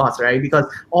secret sauce, right? Because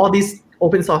all these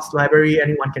open source library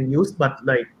anyone can use, but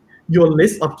like your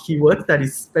list of keywords that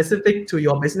is specific to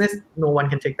your business, no one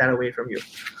can take that away from you.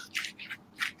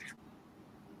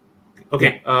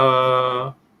 Okay.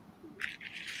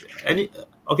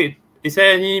 Okay. Is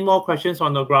there any more questions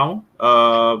on the ground?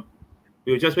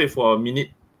 We'll just wait for a minute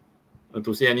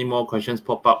to see any more questions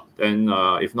pop up. Then,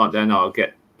 if not, then I'll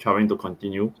get Charin to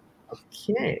continue.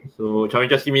 Okay. So Charin,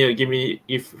 just give me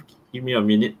a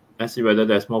minute. Let's see whether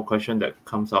there's more question that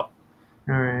comes up.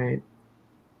 All right.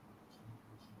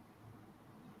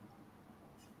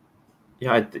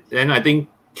 Yeah, then I think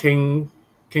King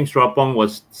Strapong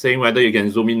was saying whether you can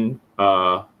zoom in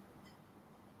a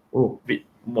bit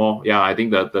more. Yeah, I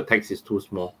think the text is too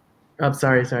small. Oh,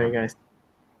 sorry guys.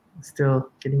 Still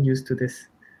getting used to this.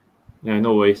 Yeah,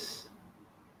 no worries.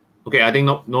 Okay, I think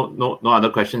no other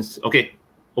questions. Okay,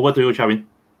 over to you, Charin.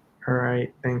 All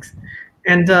right, thanks.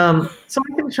 And so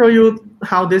I can show you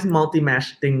how this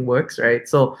multi-match thing works, right?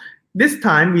 So this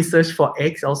time we search for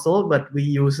X also, but we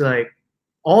use like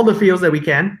all the fields that we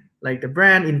can, like the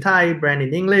brand in Thai, brand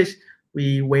in English.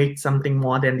 We weight something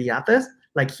more than the others.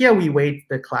 Like here we weight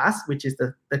the class, which is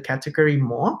the category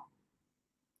more,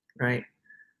 right?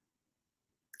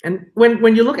 And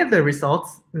when you look at the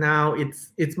results, now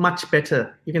it's much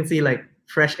better. You can see like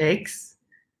fresh eggs,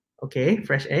 okay,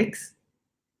 fresh eggs,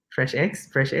 fresh eggs,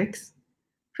 fresh eggs,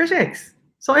 fresh eggs.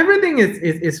 So everything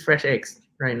is fresh eggs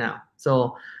right now.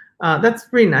 So that's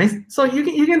pretty nice. So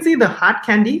you can see the hard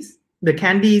candies, the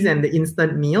candies and the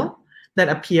instant meal that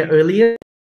appear earlier.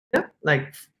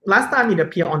 Like last time it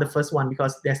appeared on the first one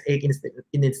because there's egg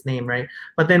in its name, right?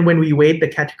 But then when we weight the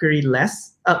category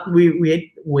less, we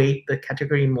weight the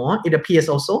category more, it appears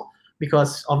also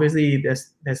because obviously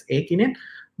there's egg in it,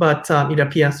 but it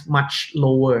appears much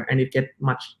lower and it get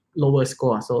much lower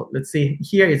score. So let's see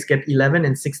here, it's get 11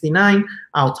 and 69.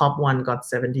 Our top one got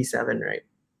 77, right?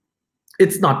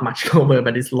 It's not much lower,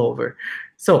 but it's lower.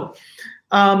 So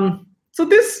so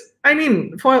this, I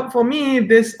mean, for me,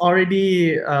 this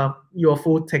already your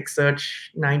full text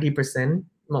search 90%,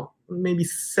 no, maybe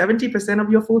 70% of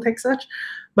your full text search.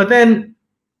 But then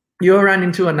you'll run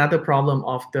into another problem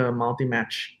of the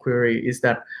multi-match query is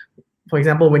that, for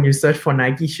example, when you search for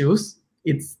Nike shoes,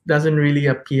 it doesn't really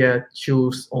appear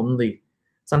shoes only.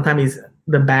 Sometimes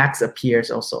the bags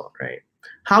appears also, right?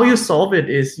 How you solve it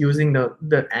is using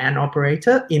the AND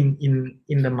operator in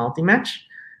the multi-match.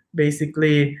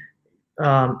 Basically,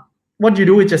 what you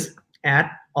do is just add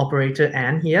operator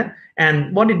AND here.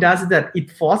 And what it does is that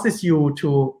it forces you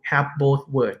to have both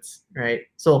words, right?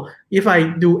 So if I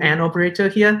do AND operator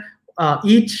here,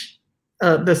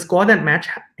 the score that match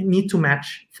need to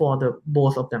match for the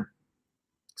both of them.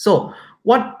 So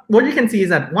what you can see is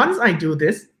that once I do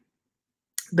this,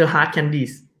 the hard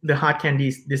candies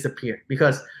disappear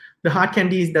because the hard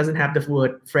candies doesn't have the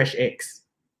word fresh eggs.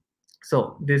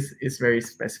 So this is very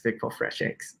specific for fresh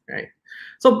eggs, right?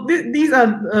 So these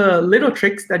are little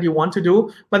tricks that you want to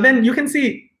do, but then you can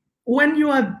see when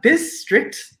you are this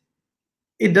strict,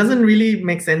 it doesn't really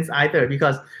make sense either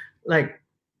because like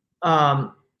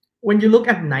when you look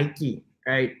at Nike,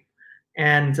 right?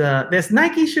 And there's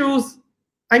Nike shoes.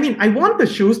 I mean, I want the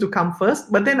shoes to come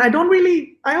first, but then I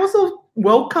also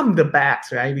welcome the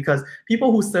bags, right? Because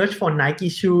people who search for Nike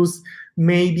shoes,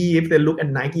 maybe if they look at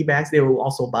Nike bags, they will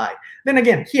also buy. Then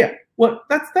again, here, well,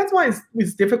 that's why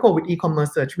it's difficult with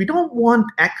e-commerce search. We don't want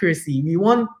accuracy. We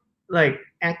want like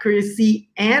accuracy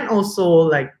and also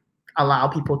like allow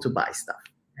people to buy stuff,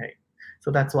 right? So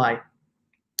that's why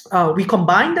we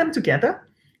combine them together.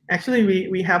 Actually,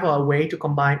 we have a way to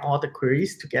combine all the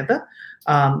queries together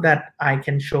that I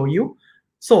can show you.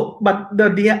 So, but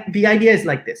the idea is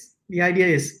like this. The idea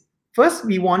is first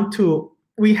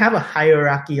we have a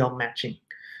hierarchy of matching.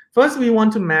 First, we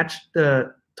want to match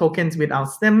the tokens without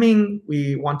stemming.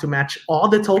 We want to match all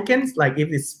the tokens. Like if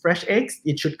it's fresh eggs,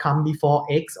 it should come before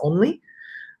eggs only.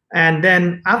 And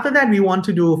then after that, we want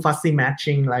to do fuzzy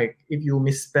matching, like if you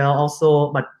misspell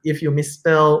also, but if you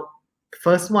misspell,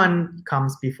 first one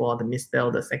comes before the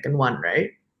misspell, the second one,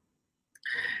 right?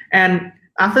 And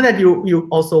after that, you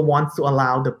also want to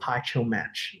allow the partial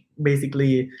match.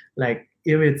 Basically, like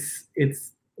if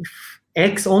it's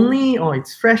X only or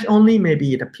it's fresh only,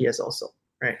 maybe it appears also,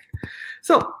 right?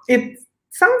 So it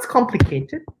sounds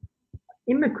complicated.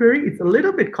 In the query, it's a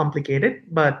little bit complicated,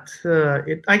 but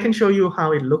I can show you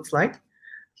how it looks like.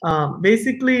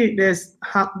 Basically, there's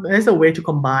a way to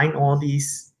combine all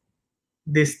this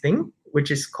thing,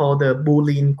 which is called the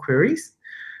Boolean queries.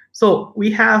 So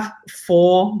we have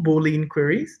 4 Boolean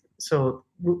queries. So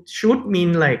should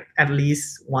mean like at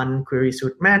least one query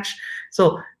should match.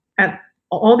 So at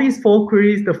all these 4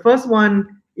 queries, the first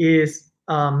one is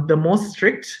the most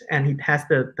strict, and it has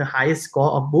the highest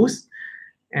score of boost.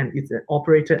 And it's an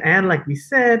operator. And like we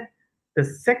said, the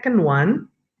second one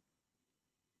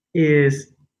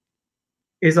is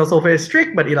also very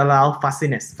strict, but it allows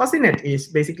fuzziness. Fuzziness is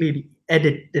basically the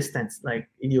edit distance. Like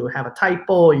if you have a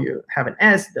typo, you have an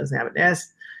S, doesn't have an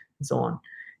S, and so on.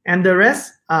 And the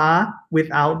rest are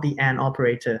without the AND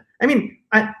operator. I mean,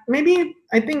 I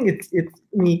think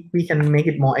we can make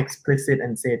it more explicit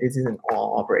and say this is an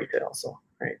OR operator also,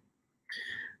 right?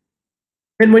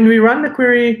 And when we run the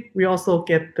query, we also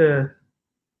get a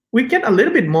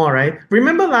little bit more, right?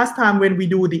 Remember last time when we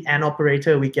do the AND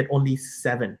operator, we get only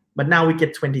 7, but now we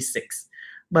get 26.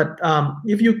 But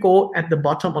if you go at the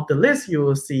bottom of the list, you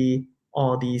will see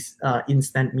all these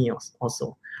instant meals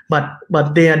also. But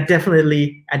they are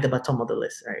definitely at the bottom of the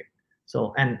list, right?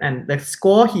 So and the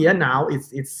score here now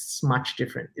it's much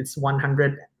different. It's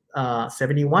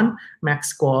 171. Max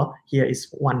score here is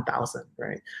 1,000,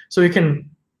 right? So you can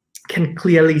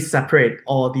clearly separate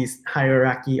all these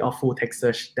hierarchy of full text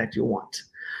search that you want.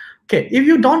 Okay, if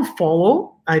you don't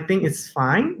follow, I think it's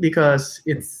fine because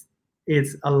it's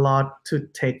a lot to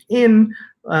take in,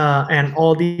 and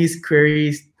all these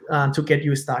queries to get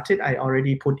you started, I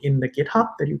already put in the GitHub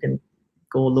that you can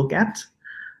go look at.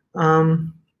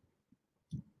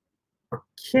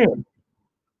 Okay.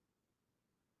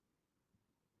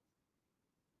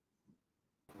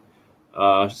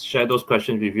 Share those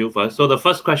questions with you first. So the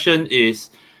first question is,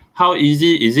 how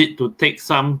easy is it to take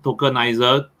some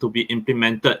tokenizer to be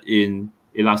implemented in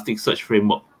Elasticsearch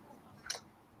framework?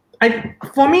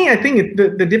 For me, I think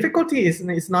the difficulty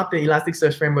is not the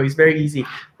Elasticsearch framework. It's very easy.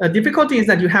 The difficulty is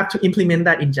that you have to implement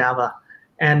that in Java,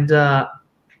 and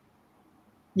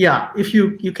yeah, if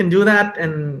you can do that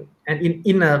and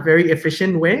in a very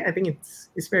efficient way, I think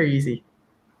it's very easy.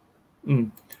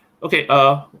 Okay.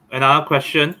 Another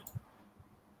question.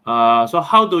 So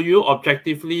how do you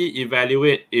objectively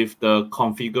evaluate if the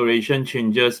configuration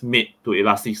changes made to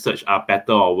Elasticsearch are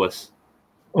better or worse?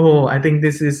 Oh, I think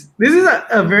this is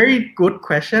a very good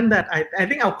question that I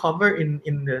think I'll cover in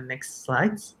the next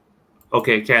slides.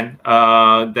 Okay, Ken.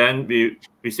 Then we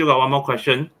still got one more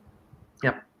question.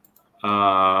 Yep.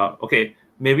 Okay.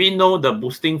 May we know the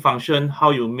boosting function,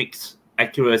 how you mix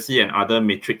accuracy and other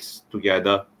metrics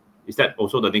together? Is that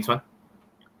also the next one?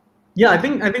 Yeah, I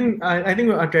think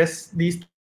we'll address these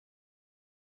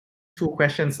 2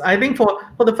 questions. I think for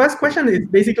the first question is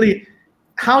basically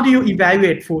how do you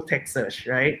evaluate full text search,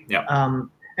 right? Yeah.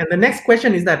 And the next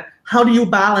question is that how do you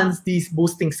balance these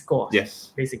boosting scores?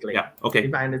 Yes. Basically. Yeah. Okay.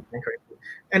 If I understand correctly.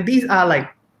 And these are like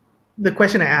the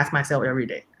question I ask myself every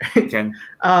day. Ken.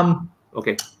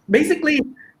 Okay. Basically,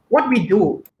 what we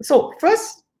do. So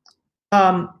first,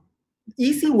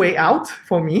 easy way out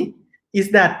for me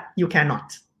is that you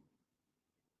cannot.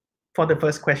 For the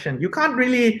first question, you can't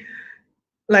really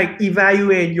like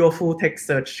evaluate your full text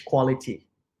search quality,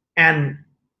 and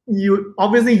you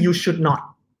should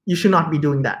not be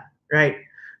doing that, right?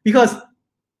 Because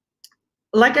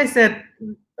like I said,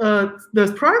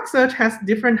 the product search has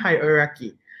different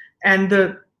hierarchy, and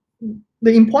the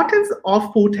importance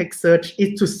of full text search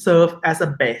is to serve as a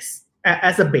base,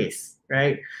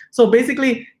 right? So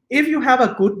basically, if you have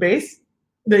a good base,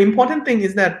 the important thing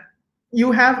is that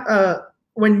you have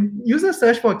when users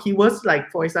search for keywords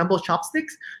like, for example,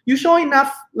 chopsticks, you show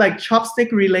enough like chopstick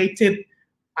related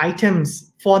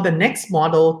items for the next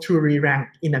model to re-rank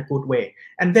in a good way,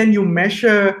 and then you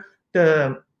measure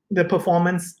the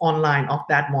performance online of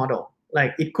that model.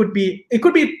 Like it could be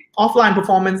offline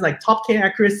performance like top K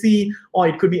accuracy, or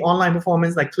it could be online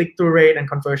performance like click-through rate and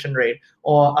conversion rate,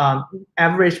 or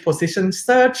average position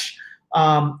search,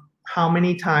 how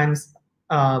many times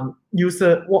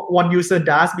what user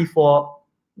does before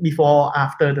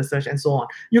after the search, and so on.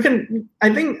 You can,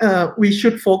 I think we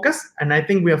should focus, and I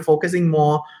think we are focusing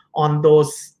more on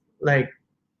those like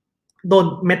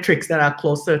those metrics that are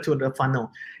closer to the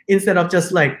funnel, instead of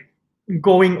just like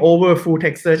going over full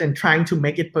text search and trying to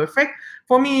make it perfect.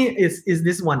 For me, is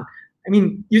this one. I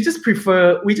mean, we just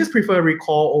prefer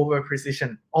recall over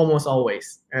precision almost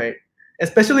always, right?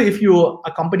 Especially if you're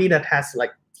a company that has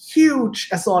like huge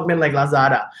assortment like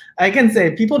Lazada. I can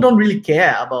say people don't really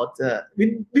care about,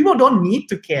 people don't need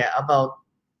to care about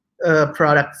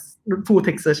products, full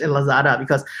text search in Lazada,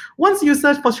 because once you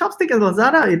search for chopstick in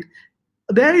Lazada,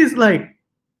 there is like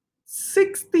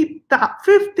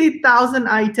 50,000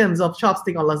 items of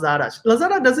chopstick on Lazada.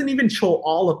 Lazada doesn't even show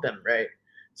all of them, right?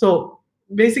 So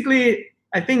basically,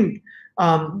 I think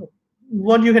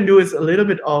what you can do is a little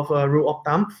bit of a rule of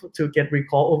thumb to get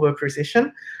recall over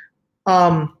precision.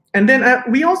 And then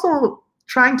we also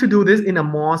trying to do this in a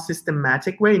more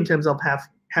systematic way in terms of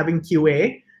having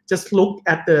QA. Just look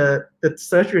at the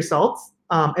search results,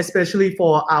 especially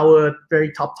for our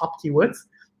very top keywords.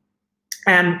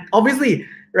 And obviously,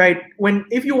 right,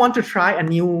 if you want to try a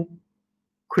new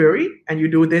query and you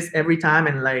do this every time,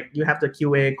 and like you have the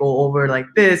QA go over like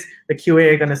this, the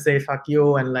QA are gonna say fuck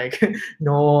you and like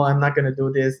no, I'm not gonna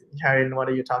do this, Charin, what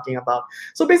are you talking about?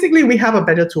 So basically we have a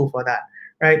better tool for that,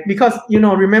 right? Because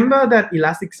remember that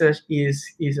Elasticsearch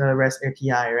is a REST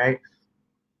API, right?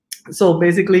 So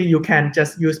basically you can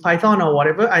just use Python or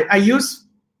whatever. I use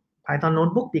Python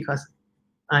notebook because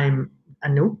I'm a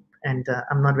noob and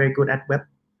I'm not very good at web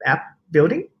app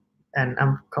building, and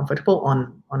I'm comfortable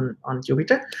on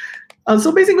Jupyter.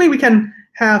 So basically we can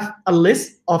have a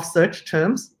list of search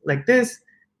terms like this.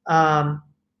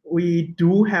 We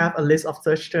do have a list of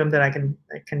search terms that I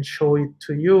can show it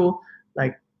to you,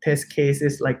 like test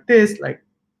cases like this, like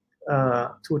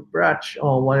toothbrush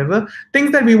or whatever,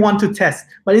 things that we want to test.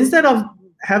 But instead of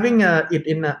having it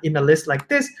in a list like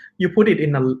this, you put it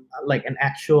in like an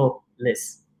actual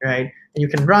list, right? And you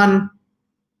can run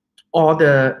all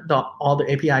the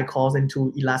API calls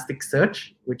into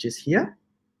Elasticsearch, which is here,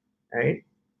 right?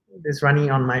 It's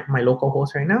running on my local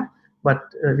host right now, but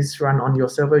this run on your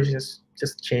server. You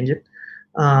just change it,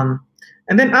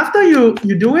 and then after you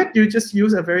do it, you just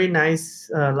use a very nice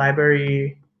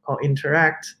library called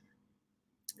Interact,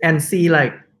 and see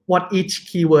like what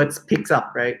each keywords picks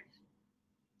up, right?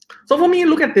 So for me,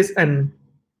 look at this, and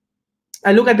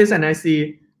I look at this and I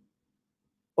see,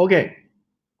 okay,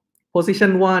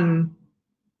 position 1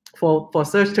 for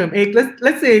search term X.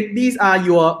 Let's say these are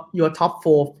your top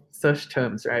 4 search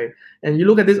terms, right? And you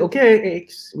look at this, okay,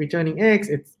 X returning X,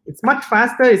 it's much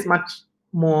faster, it's much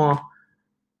more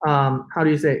how do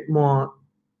you say, more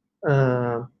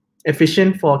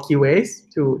efficient for QAs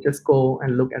to just go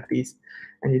and look at these.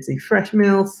 And you see fresh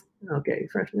meals. Okay,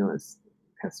 fresh meal has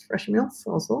fresh meals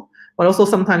also, but also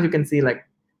sometimes you can see like,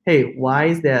 hey, why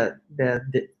is there a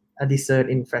dessert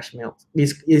in fresh meals?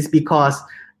 Is because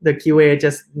the QA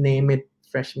just name it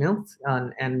fresh meals,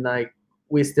 and like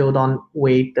we still don't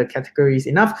weight the categories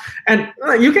enough. And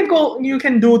you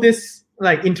can do this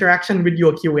like interaction with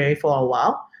your QA for a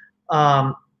while,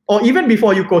 or even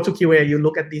before you go to QA, you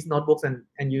look at these notebooks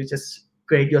and you just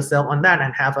grade yourself on that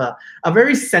and have a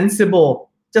very sensible.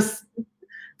 Just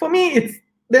for me,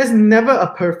 there's never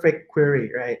a perfect query,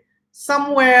 right?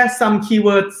 Somewhere, some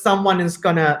keyword, someone is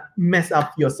gonna mess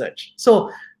up your search.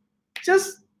 So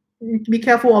just be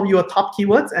careful of your top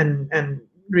keywords and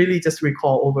really just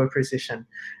recall over precision.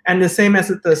 And the same as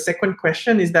the second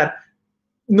question is that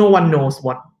no one knows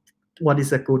what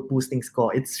is a good boosting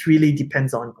score. It really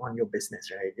depends on your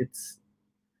business,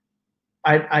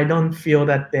 right? I don't feel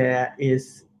that there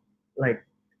is like,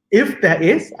 if there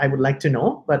is, I would like to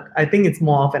know, but I think it's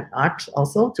more of an art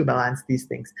also to balance these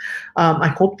things. I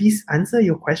hope these answer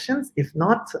your questions. If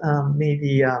not,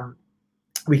 maybe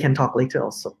we can talk later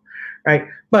also, right?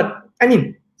 But I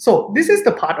mean, so this is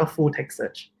the part of full text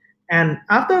search. And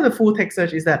after the full text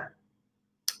search is that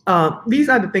these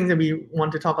are the things that we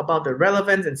want to talk about: the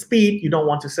relevance and speed. You don't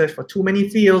want to search for too many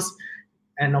fields.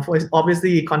 And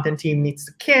obviously, content team needs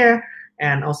to care.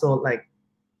 And also, like,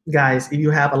 guys, if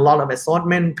you have a lot of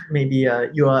assortment, maybe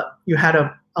you had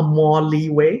a more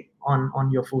leeway on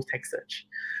your full text search.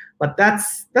 But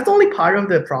that's only part of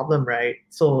the problem, right?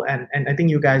 So and I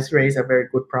think you guys raise a very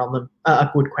good problem,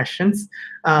 good questions.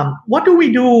 What do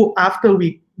we do after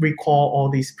we recall all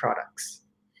these products?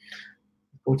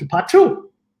 Go to part 2,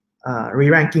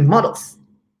 re-ranking models.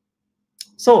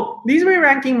 So these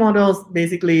re-ranking models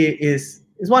basically is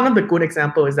one of the good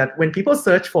examples is that when people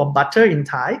search for butter in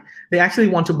Thai, they actually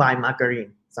want to buy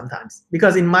margarine sometimes,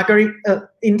 because in margarine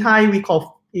in Thai we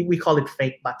call it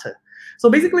fake butter.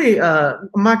 So basically,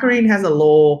 margarine has a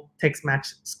low text match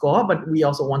score, but we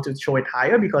also want to show it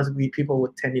higher because people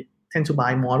would tend to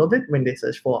buy more of it when they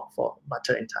search for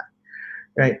butter in Thai,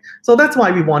 right? So that's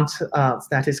why we want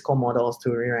statistical models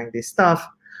to re-rank this stuff.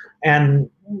 And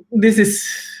this is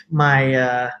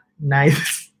my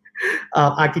nice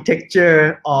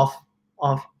architecture of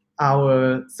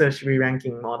our search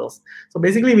re-ranking models. So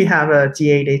basically, we have a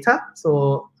GA data.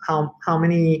 So how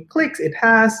many clicks it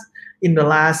has in the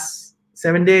last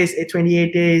 7 days,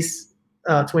 28 days,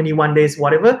 21 days,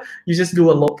 whatever. You just do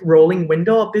a rolling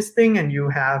window of this thing, and you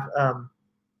have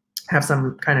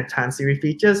some kind of time series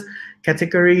features.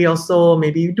 Category also,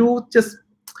 maybe you do just,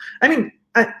 I mean,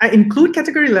 I include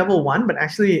category level 1, but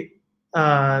actually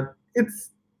it's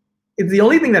the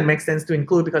only thing that makes sense to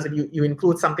include, because if you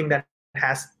include something that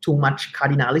has too much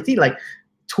cardinality, like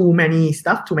too many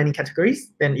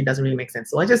categories, then it doesn't really make sense.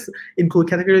 So I just include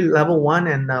category level 1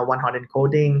 and one-hot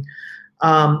encoding.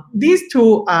 These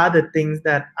two are the things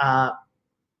that are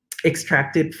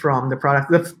extracted from the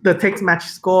product. The text match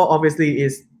score obviously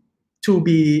is to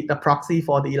be the proxy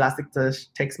for the Elasticsearch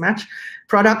text match.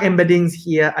 Product embeddings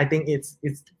here, I think it's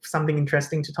something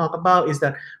interesting to talk about, is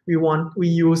that we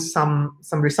use some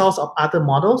results of other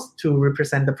models to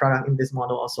represent the product in this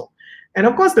model also. And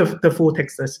of course, the full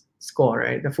text search score,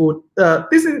 right? The full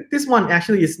this one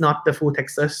actually is not the full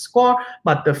text search score,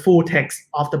 but the full text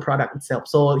of the product itself.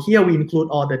 So here we include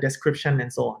all the description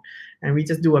and so on, and we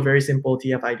just do a very simple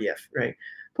TF-IDF, right?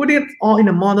 Put it all in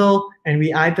a model, and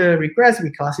we either regress,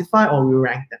 we classify, or we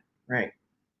rank them, right?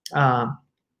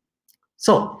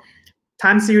 So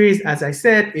time series, as I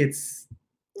said, it's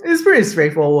pretty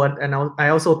straightforward, and I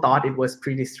also thought it was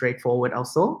pretty straightforward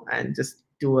also, and just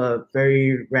do a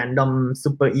very random,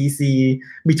 super easy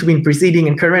between preceding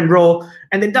and current row,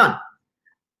 and then done.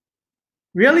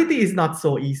 Reality is not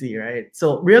so easy, right?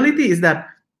 So reality is that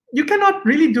you cannot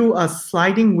really do a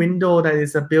sliding window that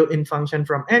is a built-in function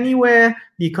from anywhere,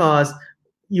 because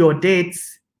your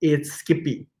dates is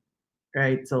skippy,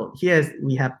 right? So here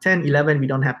we have 10, 11, we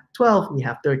don't have 12, we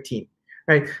have 13,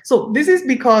 right? So this is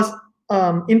because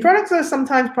in products,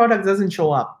 sometimes product doesn't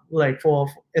show up, like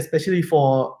especially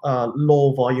for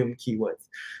low volume keywords.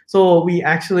 So we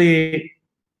actually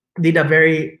did a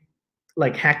very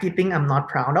hacky thing I'm not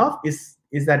proud of, is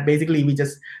that basically we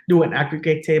just do an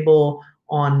aggregate table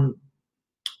on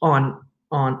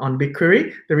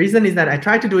BigQuery. The reason is that I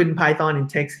tried to do it in Python, and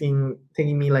taking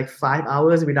me like 5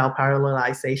 hours without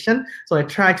parallelization. So I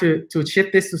tried to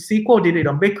shift this to SQL, did it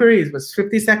on BigQuery. It was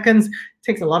 50 seconds. It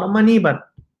takes a lot of money, but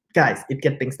guys, it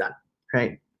gets things done,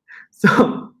 right?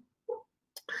 So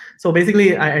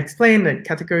basically, I explained that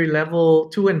category level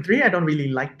 2 and 3, I don't really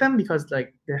like them because they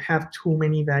have too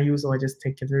many values, so I just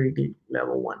take category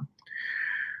level 1,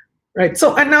 right?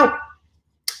 So, and now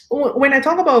when I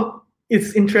talk about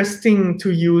it's interesting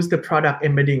to use the product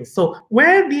embeddings. So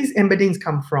where these embeddings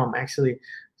come from, actually.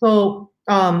 So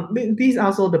these are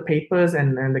also the papers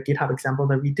and the GitHub example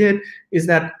that we did, is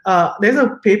that there's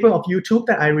a paper of YouTube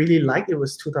that I really like. It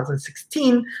was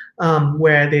 2016,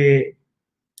 where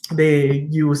they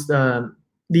used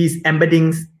these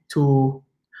embeddings to.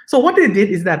 So what they did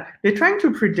is that they're trying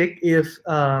to predict if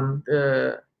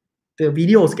the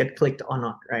videos get clicked or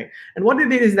not, right? And what they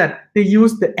did is that they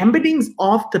used the embeddings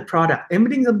of the product,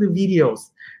 embeddings of the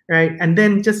videos, right? And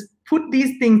then just put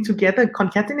these things together,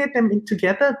 concatenate them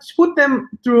together, put them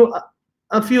through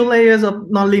a few layers of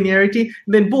nonlinearity,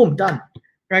 then boom, done,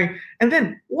 right? And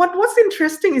then what's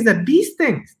interesting is that these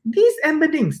things, these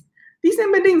embeddings,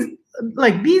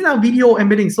 like these are video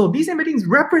embeddings. So these embeddings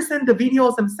represent the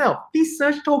videos themselves. These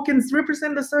search tokens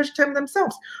represent the search term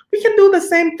themselves. We can do the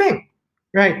same thing,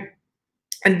 right?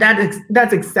 And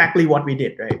that's exactly what we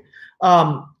did, right?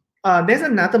 There's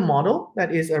another model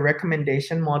that is a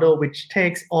recommendation model, which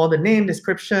takes all the name,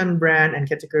 description, brand, and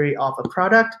category of a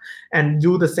product and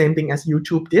do the same thing as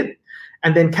YouTube did,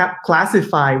 and then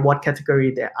classify what category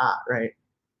they are, right?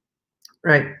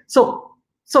 Right. So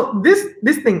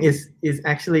this thing is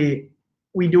actually,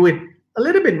 we do it a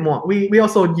little bit more. We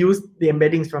also use the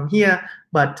embeddings from here,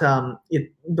 but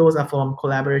those are from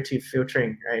collaborative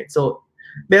filtering, right? So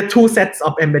there are two sets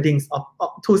of embeddings,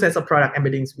 two sets of product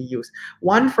embeddings we use.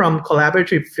 One from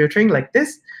collaborative filtering like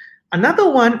this. Another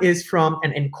one is from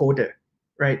an encoder,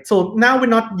 right? So now we're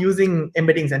not using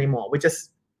embeddings anymore. We're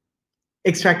just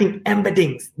extracting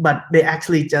embeddings, but they're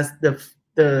actually just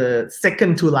the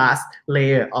second to last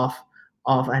layer of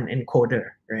an encoder,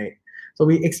 right? So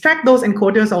we extract those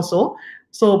encoders also.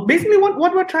 So basically what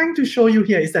we're trying to show you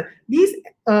here is that these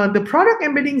the product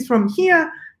embeddings from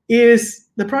here is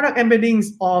the product embeddings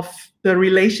of the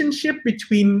relationship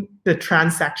between the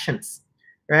transactions,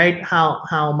 right? How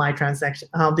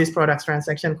this product's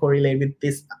transaction correlate with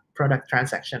this product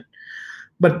transaction.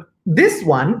 But this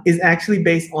one is actually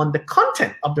based on the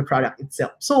content of the product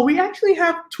itself. So we actually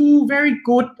have two very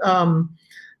good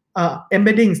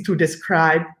embeddings to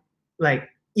describe like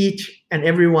each and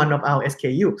every one of our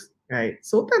SKUs, right?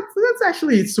 So that's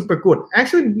actually super good.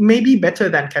 Actually, maybe better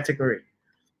than category,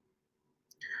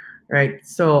 right?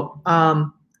 So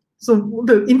so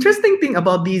the interesting thing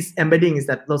about these embedding is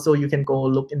that also you can go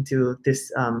look into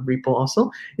this repo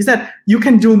also, is that you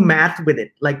can do math with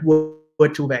it, like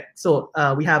word2vec. So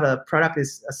we have a product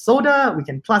is a soda, we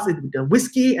can plus it with a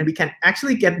whiskey, and we can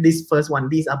actually get this first one.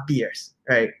 These are beers,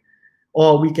 right?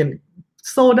 Or we can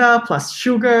soda plus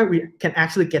sugar, we can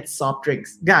actually get soft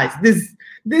drinks. Guys,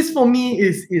 this for me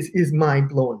is mind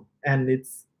blown, and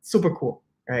it's super cool,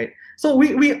 right? So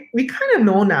we kind of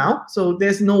know now. So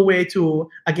there's no way to,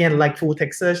 again, like full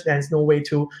text search, there's no way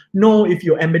to know if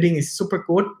your embedding is super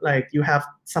good. Like you have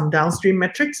some downstream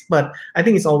metrics, but I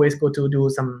think it's always good to do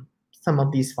some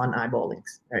of these fun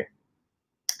eyeballings, right?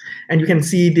 And you can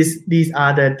see these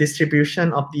are the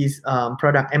distribution of these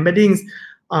product embeddings.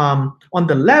 On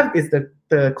the left is the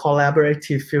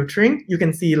collaborative filtering. You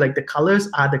can see like the colors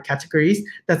are the categories.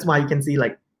 That's why you can see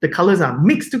like the colors are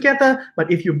mixed together.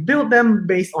 But if you build them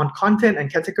based on content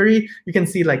and category, you can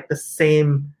see like the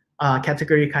same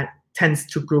category tends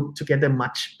to group together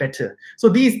much better. So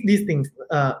these things,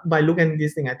 by looking at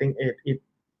this thing, I think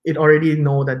it already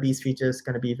know that these features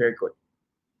gonna be very good,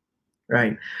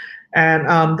 right?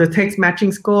 And the text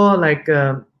matching score, like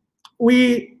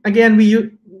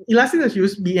Elasticsearch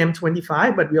use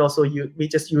BM25, but we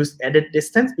just use edit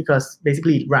distance because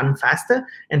basically it runs faster,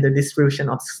 and the distribution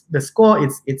of the score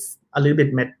it's a little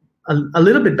bit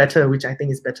better, which I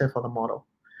think is better for the model.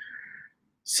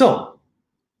 So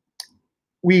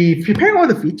we prepare all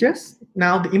the features.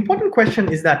 Now the important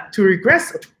question is that to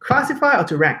regress, or to classify, or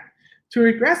to rank. To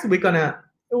regress, we're gonna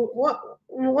what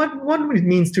it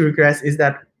means to regress is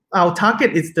that our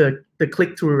target is the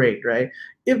click-through rate, right?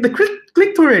 If the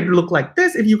click-through rate look like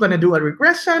this, if you're gonna do a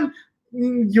regression,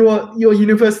 your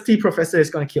university professor is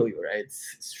gonna kill you, right?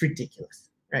 It's ridiculous,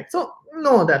 right? So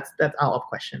no, that's out of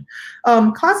question.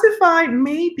 Classify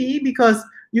maybe because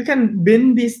you can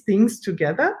bin these things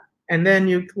together, and then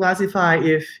you classify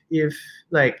if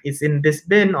like it's in this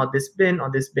bin or this bin or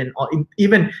this bin, or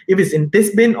even if it's in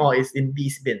this bin or it's in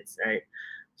these bins, right?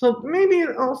 So maybe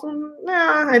also,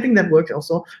 yeah, I think that works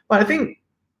also. But I think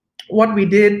what we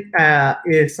did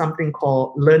is something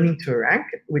called learning to rank,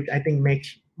 which I think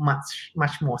makes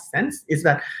much more sense. Is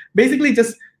that basically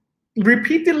just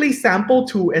repeatedly sample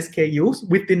two SKUs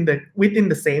within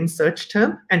the same search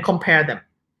term and compare them,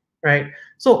 right?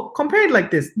 So compare it like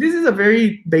this. This is a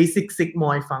very basic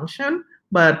sigmoid function,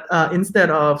 but instead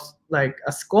of like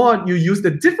a score, you use the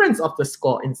difference of the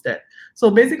score instead. So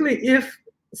basically, if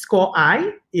score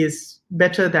I is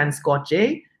better than score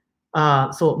J,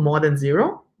 so more than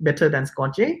 0, better than score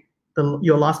J,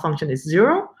 your loss function is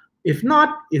 0. If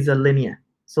not, it's a linear.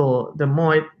 So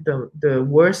the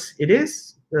worse it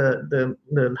is, the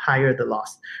higher the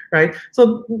loss, right?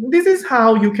 So this is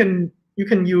how you can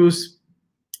use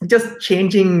just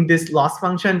changing this loss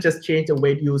function, just change the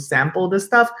way you sample the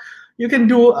stuff. You can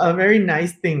do a very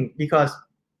nice thing because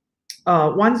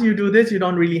once you do this, you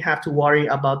don't really have to worry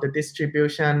about the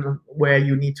distribution where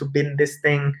you need to bin this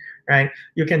thing, right?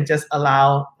 You can just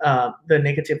allow the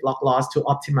negative log loss to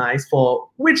optimize for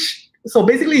which. So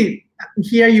basically,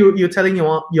 here you're telling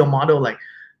your model like,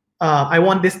 I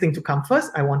want this thing to come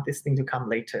first, I want this thing to come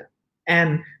later.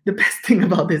 And the best thing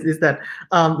about this is that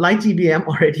like GBM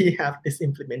already have this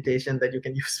implementation that you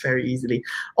can use very easily.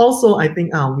 Also, I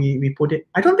think we put it.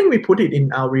 I don't think we put it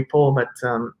in our repo, but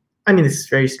I mean, it's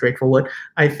very straightforward.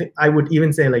 I would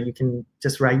even say like you can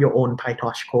just write your own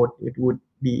PyTorch code. It would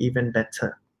be even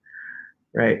better,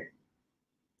 right?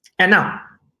 And now,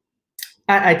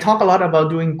 I talk a lot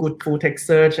about doing good full text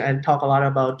search and talk a lot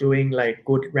about doing like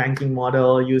good ranking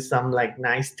model, use some like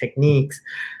nice techniques.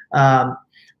 The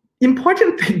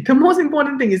most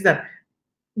important thing is that,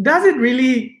 does it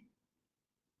really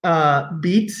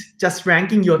beat just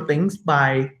ranking your things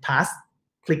by past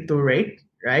click-through rate,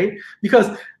 right?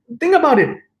 Because think about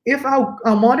it. If our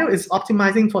model is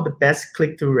optimizing for the best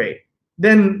click-through rate,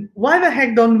 then why the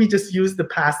heck don't we just use the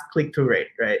past click-through rate,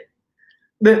 right?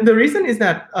 The reason is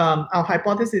that our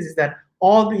hypothesis is that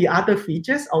all the other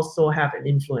features also have an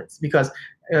influence, because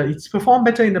it's performed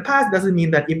better in the past doesn't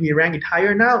mean that if we rank it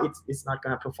higher now, it's not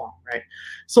going to perform, right?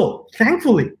 So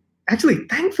thankfully, I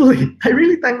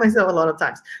really thank myself a lot of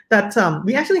times that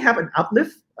we actually have an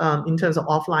uplift in terms of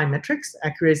offline metrics.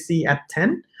 Accuracy at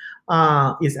 10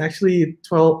 is actually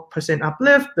 12%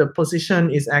 uplift. The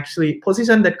position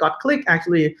that got clicked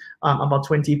actually about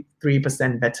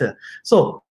 23% better.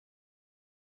 So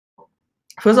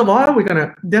first of all, we're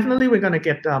gonna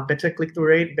get better click-through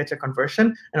rate, better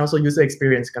conversion, and also user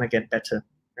experience gonna get better,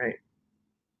 right?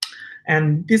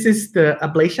 And this is the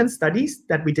ablation studies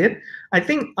that we did. I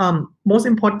think most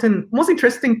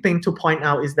interesting thing to point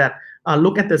out is that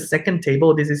look at the second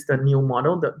table. This is the new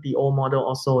model. The old model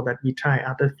also that we try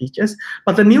other features.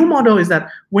 But the new model is that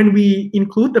when we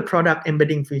include the product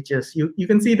embedding features, you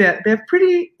can see that they're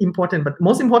pretty important. But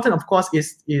most important, of course,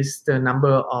 is the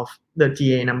number of the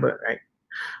GA number, right?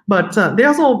 But they're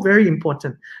also very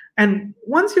important. And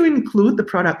once you include the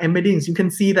product embeddings, you can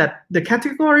see that the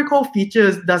categorical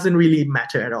features doesn't really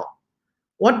matter at all.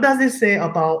 What does it say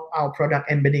about our product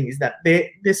embedding is that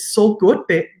they're so good.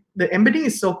 The embedding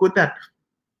is so good that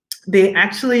they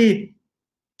actually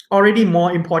already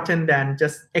more important than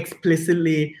just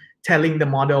explicitly telling the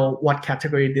model what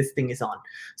category this thing is on.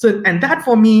 So, and that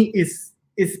for me is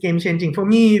game changing. For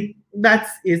me, that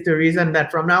is the reason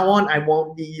that from now on, I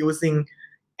won't be using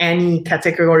any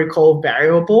categorical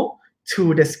variable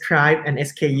to describe an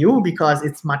SKU because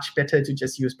it's much better to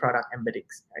just use product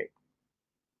embeddings, right?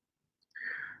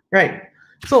 Right.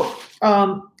 So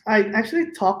I actually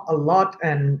talk a lot,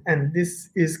 and this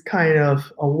is kind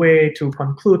of a way to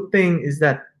conclude things is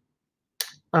that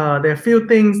there are a few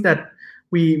things that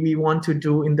we want to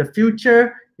do in the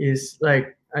future is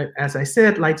like, as I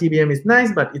said, LightGBM is nice,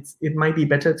 but it might be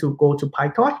better to go to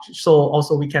PyTorch. So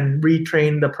also we can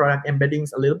retrain the product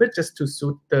embeddings a little bit just to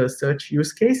suit the search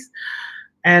use case.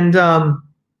 And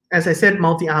as I said,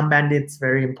 multi-arm bandits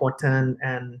very important.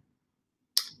 And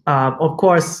of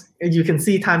course, you can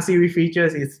see time series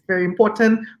features is very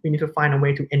important. We need to find a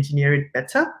way to engineer it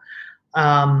better.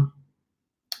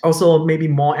 Also, maybe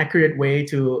more accurate way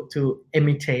to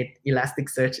imitate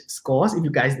Elasticsearch scores. If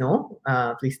you guys know,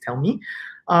 please tell me.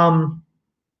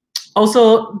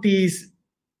 Also, these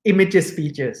images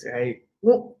features, right?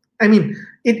 Well, I mean,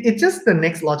 it's just the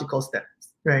next logical step,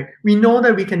 right? We know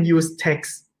that we can use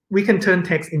text. We can turn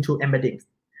text into embeddings.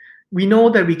 We know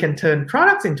that we can turn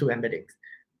products into embeddings.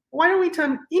 Why don't we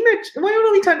turn image? Why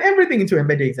don't we turn everything into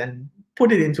embeddings and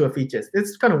put it into a features?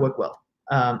 It's gonna work well.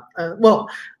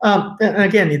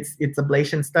 Again, it's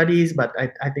ablation studies, but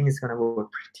I think it's gonna work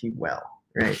pretty well,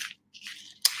 right?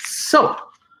 So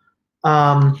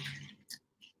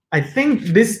I think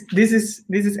this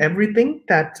is everything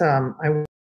that I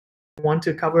want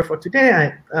to cover for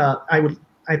today.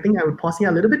 I think I would pause here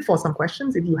a little bit for some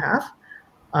questions if you have,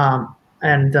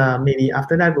 and maybe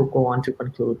after that we'll go on to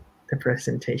conclude the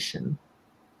presentation.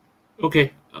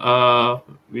 Okay,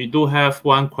 we do have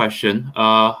one question.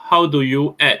 How do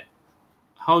you add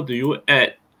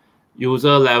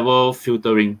user level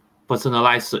filtering,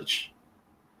 personalized search?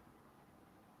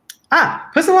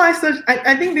 Personalized search.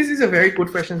 I think this is a very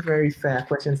good question, very fair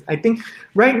question. I think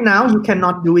right now you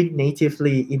cannot do it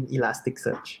natively in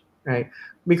Elasticsearch, right?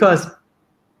 Because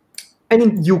I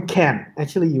mean, you can.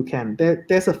 Actually, you can.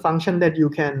 There's a function that you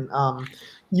can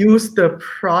use the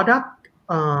product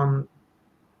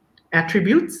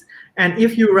attributes. And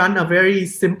if you run a very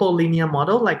simple linear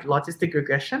model like logistic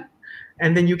regression,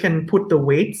 and then you can put the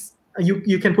weights,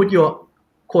 you can put your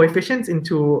coefficients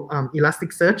into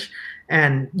Elasticsearch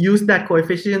and use that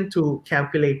coefficient to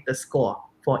calculate the score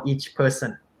for each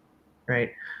person,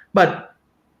 right? But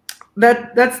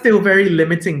that's still very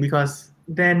limiting because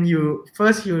then you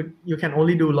can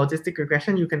only do logistic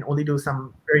regression. You can only do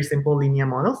some very simple linear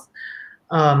models.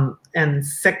 And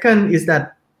second is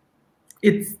that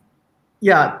if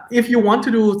you want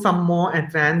to do some more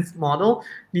advanced model,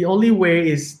 the only way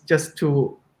is just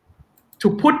to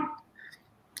put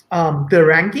the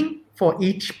ranking for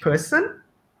each person.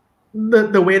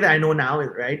 The way that I know now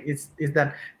is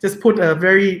that just put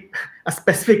a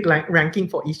specific ranking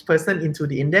for each person into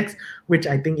the index, which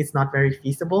I think is not very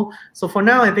feasible. So for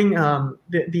now, I think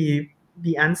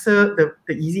the answer,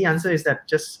 the easy answer is that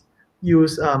just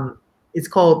use it's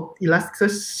called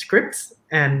Elasticsearch scripts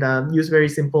and use very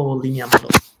simple linear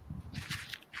models.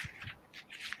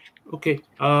 Okay,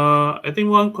 I think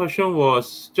one question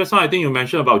was just now. I think you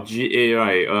mentioned about GA,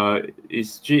 right?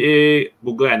 Is GA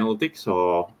Google Analytics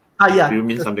or? Yeah. Do you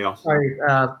mean something else? Sorry,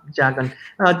 jargon.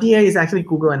 DA is actually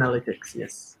Google Analytics.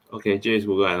 Yes. Okay, GA is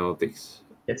Google Analytics.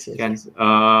 Yes.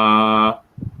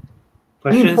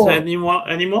 Questions? Any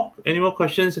more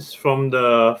questions from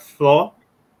the floor?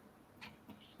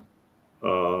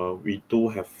 We do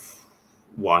have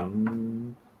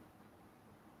one.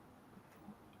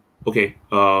 Okay.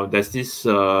 There's this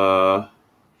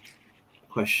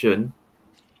question.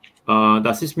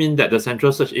 Does this mean that the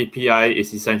central search API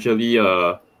is essentially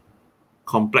a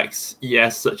complex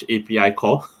ES search API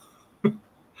call?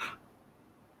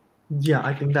 Yeah,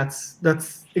 I think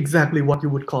that's exactly what you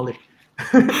would call it.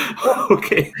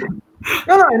 Okay.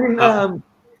 No, I mean,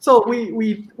 so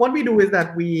we what we do is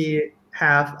that we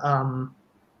have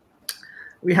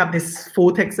this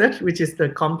full text search, which is the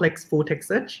complex full text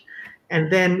search,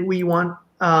 and then we want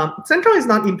Central is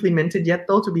not implemented yet,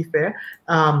 though. To be fair,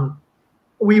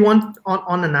 we want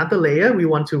on another layer, we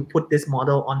want to put this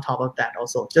model on top of that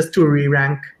also, just to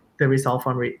re-rank the result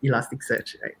from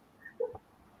Elasticsearch, right?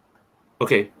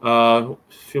 Okay.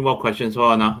 Few more questions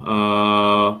for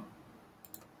now.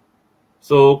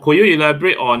 So could you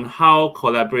elaborate on how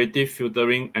collaborative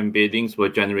filtering embeddings were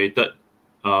generated?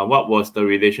 What was the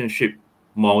relationship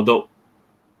model?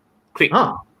 Click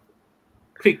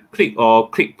or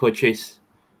click purchase?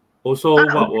 Also,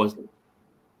 what was...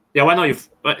 Yeah, why not you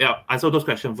answer those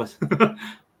questions first?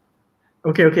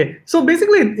 Okay. So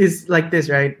basically it's like this,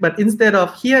 right? But instead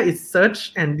of here, it's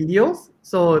search and videos.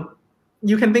 So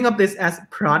you can think of this as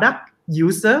product,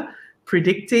 user,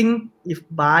 predicting if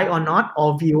buy or not,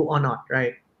 or view or not,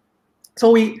 right?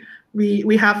 So we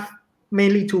have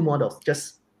mainly two models,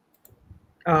 just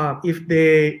if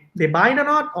they buy it or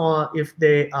not, or if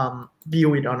they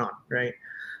view it or not, right?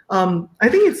 I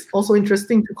think it's also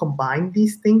interesting to combine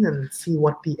these things and see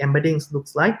what the embeddings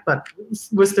looks like, but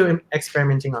we're still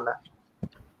experimenting on that.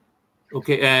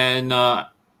 Okay, and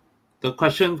the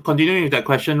question, continuing with that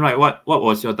question, right? What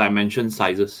was your dimension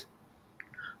sizes?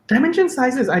 Dimension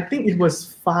sizes, I think it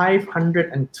was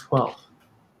 512.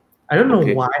 I don't know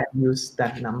why I used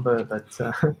that number, but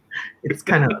it's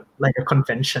kind of like a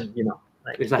convention, you know.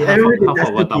 Like it's like half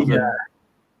of 1,000.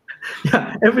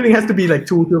 Yeah, everything has to be like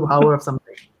 2 to the power of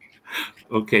something.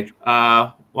 Okay.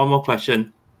 One more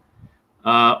question.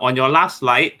 On your last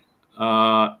slide,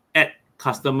 add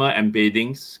customer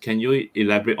embeddings. Can you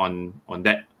elaborate on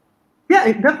that?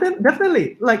 Yeah,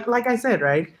 definitely. Like I said,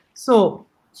 right? So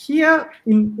here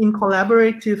in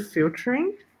collaborative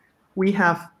filtering, we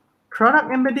have product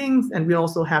embeddings and we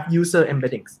also have user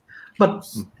embeddings. But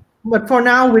for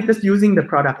now, we're just using the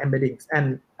product embeddings.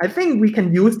 And I think we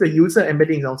can use the user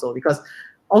embeddings also, because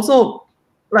also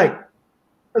like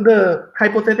the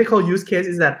hypothetical use case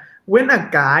is that when a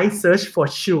guy search for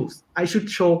shoes, I should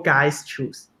show guys'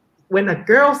 shoes. When a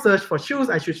girl search for shoes,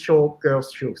 I should show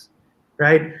girls' shoes,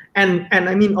 right? And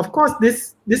I mean, of course,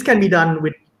 this can be done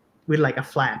with like a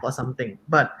flag or something.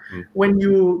 But when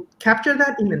you capture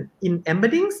that in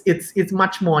embeddings, it's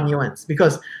much more nuanced,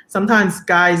 because sometimes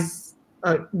guys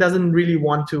doesn't really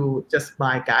want to just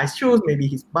buy guys' shoes. Maybe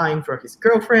he's buying for his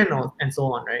girlfriend and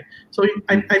so on, right? So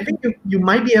I think you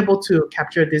might be able to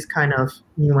capture this kind of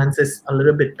nuances a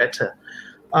little bit better.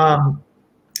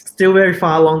 Still very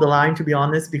far along the line, to be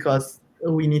honest, because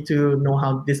we need to know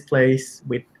how this plays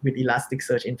with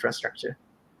Elasticsearch infrastructure.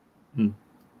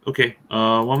 Okay,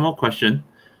 one more question.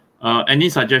 Any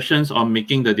suggestions on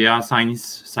making the data science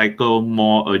cycle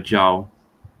more agile?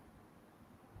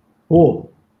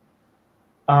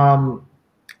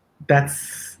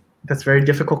 That's a very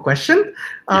difficult question.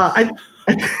 Yes.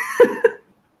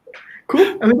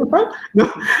 Cool. A little fun.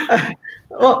 No.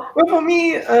 Well, for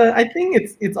me, I think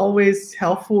it's always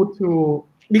helpful to,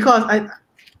 because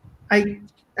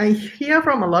I hear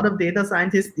from a lot of data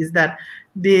scientists is that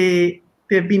they've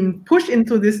been pushed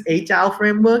into this agile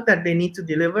framework that they need to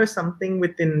deliver something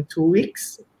within 2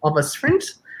 weeks of a sprint.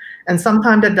 And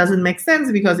sometimes that doesn't make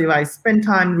sense, because if I spend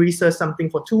time research something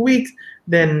for 2 weeks,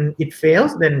 then it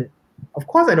fails, then of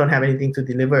course I don't have anything to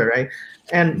deliver, right?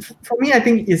 And for me, I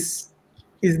think is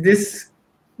this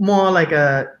more like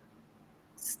a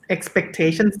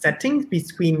expectation setting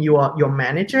between your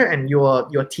manager and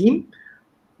your team,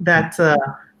 that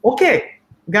okay,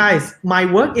 guys, my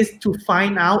work is to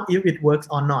find out if it works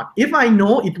or not. If I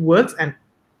know it works, and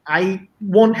I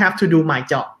won't have to do my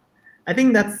job. I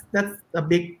think that's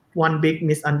one big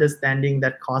misunderstanding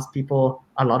that caused people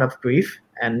a lot of grief.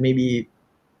 And maybe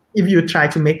if you try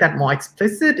to make that more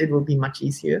explicit, it will be much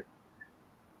easier.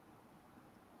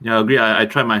 Yeah, I agree. I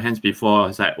tried my hands before.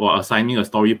 It's like, well, assigning a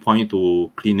story point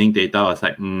to cleaning data. I was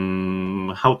like,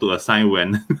 how to assign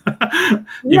when?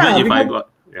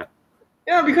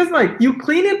 Yeah, because like you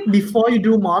clean it before you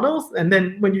do models, and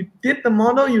then when you did the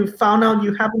model, you found out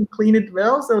you haven't cleaned it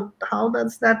well. So how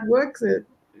does that work?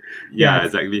 Yeah,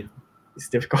 exactly. It's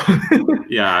difficult.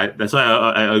 Yeah, that's why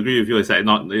I agree with you. It's like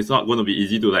it's not going to be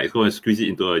easy to like go and squeeze it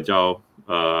into agile,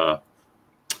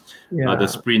 the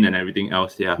sprint and everything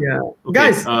else. Yeah. Okay.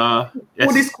 Guys,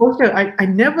 for this question, I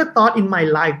never thought in my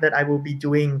life that I will be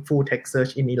doing full text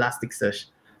search in Elasticsearch.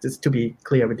 Just to be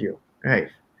clear with you, right?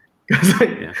 Because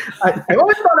I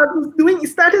always thought I was doing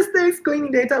statistics,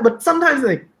 cleaning data, but sometimes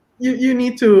like you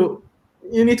need to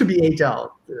be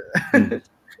agile.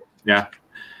 Yeah.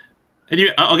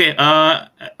 Anyway, okay. Are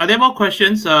there more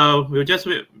questions? We'll just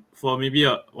wait for maybe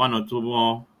 1 or 2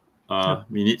 more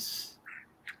minutes.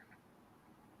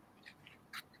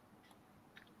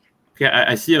 Okay,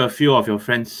 I see a few of your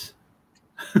friends.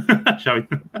 Shall we?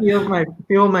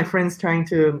 Few of my friends trying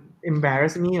to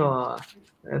embarrass me, or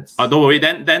that's. Don't worry.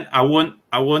 Then I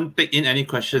won't take in any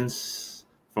questions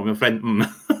from your friend.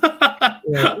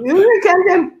 Yeah.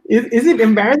 Is it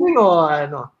embarrassing or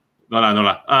no? No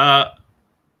lah.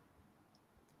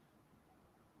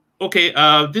 Okay.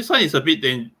 This one is a bit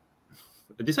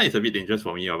dangerous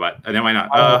for me, but never mind.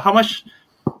 How much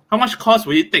cost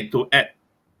will it take to add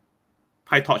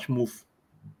PyTorch move?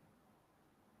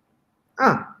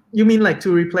 You mean like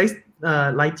to replace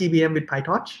like GBM with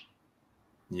PyTorch?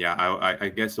 Yeah, I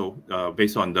guess so.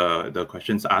 Based on the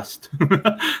questions asked.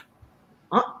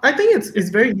 I think it's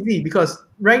very easy, because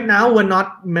right now we're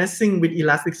not messing with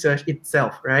Elasticsearch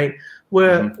itself, right?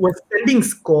 We're sending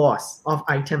scores of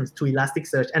items to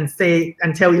Elasticsearch and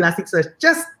tell Elasticsearch,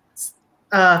 just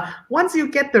once you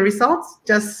get the results,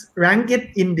 just rank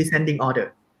it in descending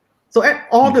order. So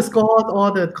all the scores,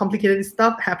 all the complicated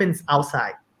stuff happens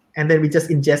outside, and then we just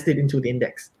ingest it into the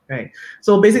index, right?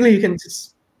 So basically, you can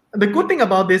just. The good thing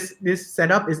about this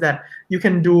setup is that you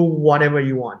can do whatever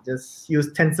you want. Just use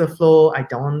TensorFlow. I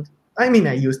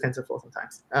use TensorFlow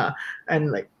sometimes,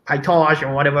 and like PyTorch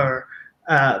or whatever.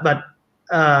 But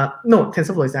no,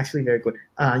 TensorFlow is actually very good.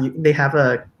 They have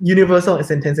a universal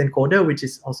sentence encoder, which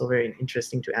is also very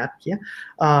interesting to add here.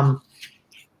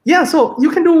 Yeah, so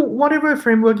you can do whatever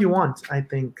framework you want, I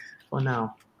think, for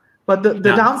now. But the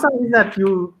downside is that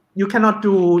you cannot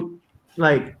do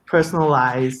like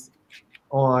personalized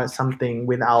or something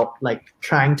without like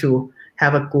trying to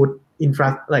have a good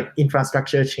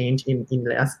infrastructure change in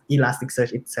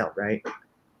Elasticsearch itself, right?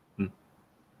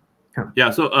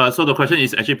 Yeah. So the question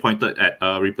is actually pointed at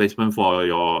replacement for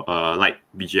your light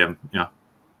BGM. Yeah.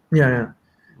 Yeah.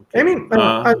 Okay. I mean,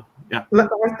 yeah.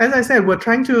 As I said, we're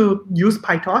trying to use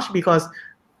PyTorch, because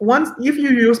if you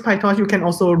use PyTorch, you can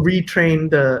also retrain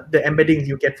the embeddings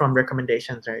you get from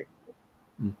recommendations, right?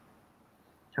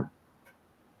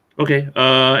 Okay.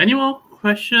 Any more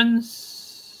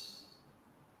questions?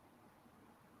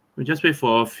 We'll just wait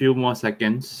for a few more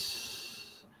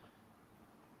seconds.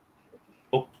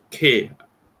 Okay.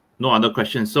 No other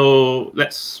questions. So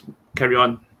let's carry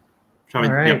on. All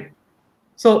right. Yeah.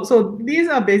 So these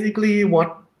are basically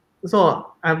what.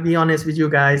 So I'll be honest with you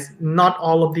guys. Not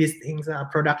all of these things are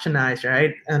productionized,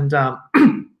 right? And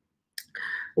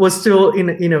we're still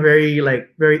in a very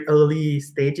early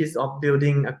stages of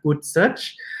building a good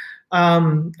search.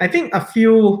 I think a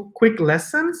few quick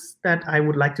lessons that I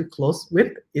would like to close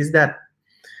with is that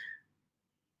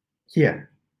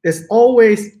there's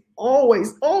always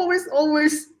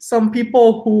some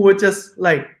people who would just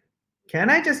like, can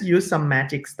I just use some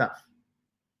magic stuff?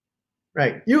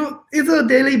 Right? It's a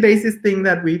daily basis thing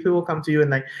that people come to you and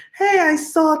like, hey, I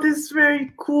saw this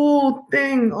very cool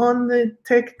thing on the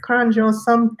TechCrunch or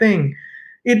something.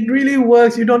 It really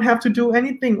works. You don't have to do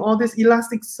anything. All this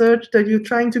Elasticsearch that you're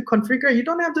trying to configure, you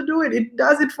don't have to do it. It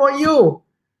does it for you.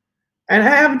 And I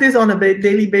have this on a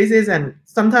daily basis. And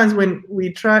sometimes when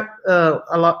we try,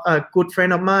 a good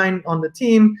friend of mine on the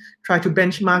team try to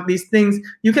benchmark these things,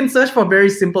 you can search for very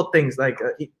simple things like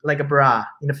a bra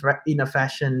in a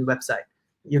fashion website.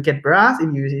 You get bras.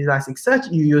 If you use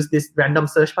Elasticsearch, you use this random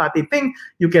search party thing,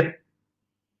 you get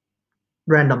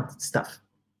random stuff.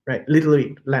 Right,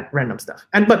 literally random stuff,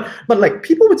 but like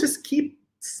people would just keep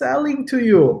selling to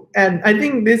you, and I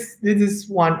think this is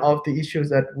one of the issues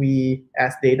that we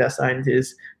as data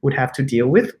scientists would have to deal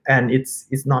with, and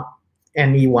it's not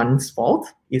anyone's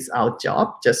fault. It's our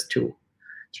job just to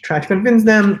try to convince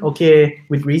them, okay,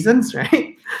 with reasons,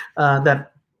 right?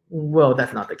 That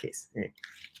that's not the case, right?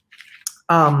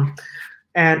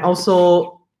 And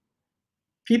also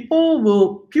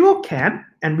people can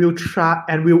and will try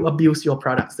and will abuse your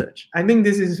product search. I think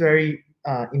this is very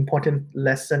important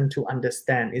lesson to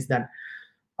understand, is that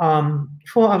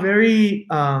for a very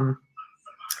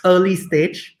early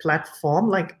stage platform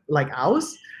like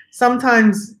ours,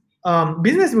 sometimes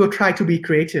business will try to be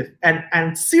creative,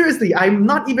 and seriously, I'm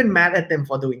not even mad at them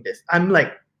for doing this. I'm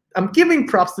giving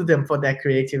props to them for their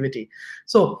creativity.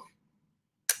 So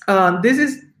this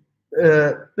is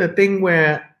the thing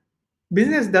where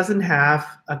business doesn't have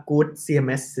a good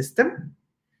CMS system,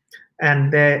 and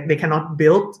they cannot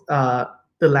build the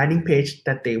landing page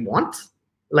that they want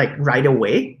like right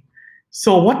away.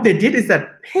 So what they did is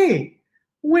that, hey,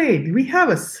 wait, we have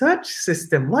a search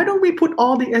system. Why don't we put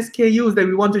all the SKUs that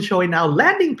we want to show in our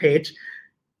landing page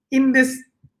in this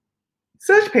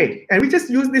search page? And we just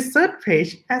use this search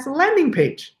page as a landing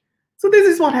page. So this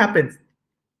is what happens.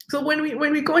 So when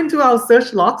we go into our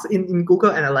search logs in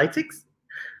Google Analytics,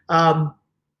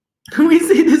 we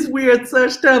see this weird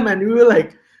search term, and we were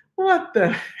like, what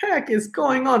the heck is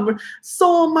going on?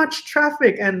 So much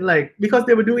traffic, and like, because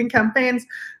they were doing campaigns.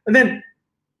 And then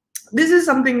this is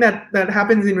something that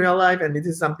happens in real life, and this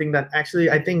is something that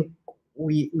actually I think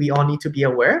we all need to be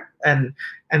aware, and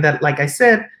that, like I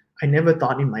said, I never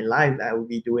thought in my life that I would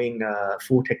be doing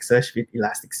full text search with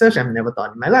Elasticsearch. I've never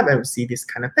thought in my life I would see these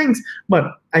kind of things.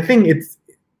 But I think it's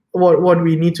what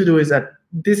we need to do is that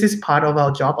this is part of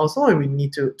our job also, and we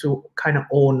need to kind of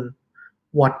own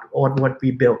what we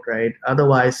built, right?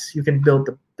 Otherwise, you can build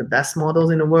the best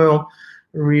models in the world,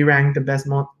 re-rank the best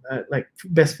like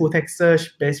best full text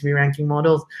search, best re-ranking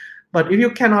models. But if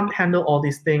you cannot handle all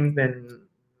these things,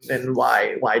 then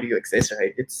why do you exist,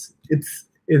 right?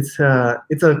 It's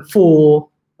a full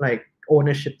like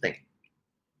ownership thing.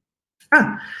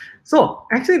 So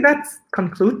actually that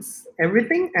concludes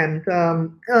everything. And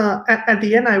at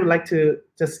the end, I would like to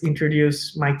just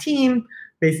introduce my team,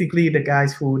 basically the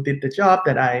guys who did the job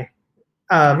that I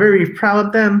very proud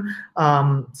of them.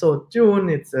 So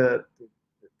June,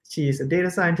 she's a data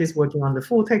scientist working on the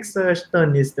full text search.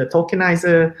 Dun is the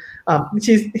tokenizer.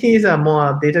 He's a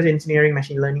more data engineering,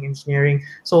 machine learning engineering.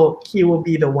 So he will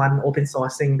be the one open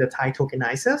sourcing the Thai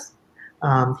tokenizers.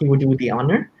 He will do the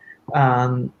honor.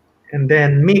 And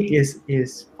then Mick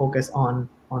is focused on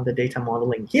the data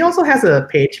modeling. He also has a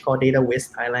page called Data Wiz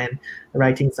Thailand,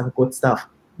 writing some good stuff.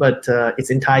 But it's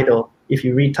in Thai though. If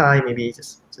you read Thai, maybe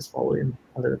just follow him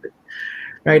a little bit,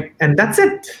 right? And that's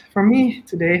it from me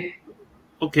today.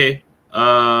 Okay,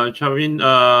 Charin,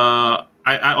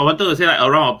 I wanted to say like a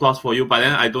round of applause for you, but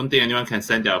then I don't think anyone can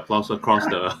send their applause across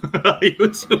the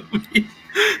YouTube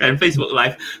and Facebook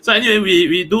Live. So anyway,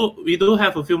 we do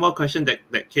have a few more questions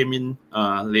that came in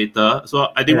later. So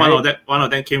I think one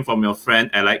of them came from your friend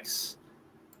Alex.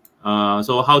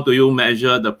 So how do you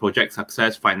measure the project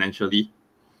success financially?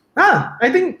 I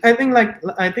think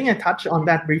I touched on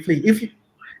that briefly.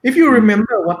 If you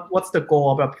remember what's the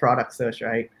goal of a product search,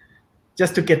 right?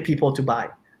 Just to get people to buy.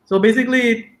 So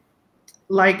basically,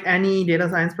 like any data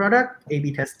science product,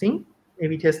 A/B testing,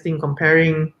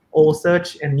 comparing old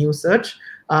search and new search.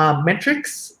 Metric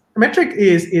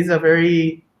is a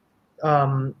very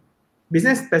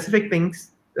business specific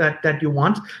things that you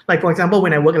want. Like for example,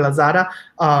 when I work at Lazada,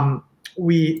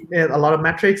 we have a lot of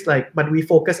metrics, but we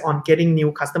focus on getting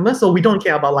new customers. So we don't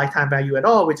care about lifetime value at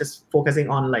all. We're just focusing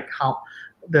on like how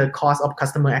the cost of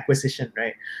customer acquisition,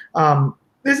 right?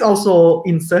 This also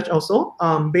in search also,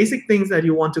 basic things that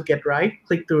you want to get right: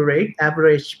 click-through rate,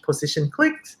 average position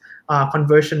clicks,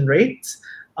 conversion rates.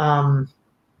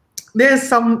 There's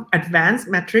some advanced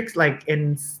metrics like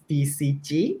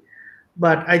DSSG,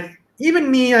 but even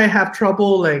me, I have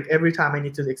trouble like every time I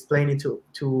need to explain it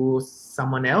to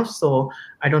someone else. So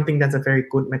I don't think that's a very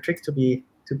good metric to be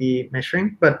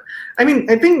measuring. But I mean,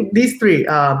 I think these three: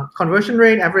 conversion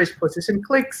rate, average position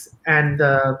clicks, and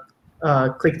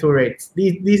click-through rates.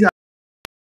 These are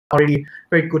already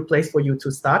very good place for you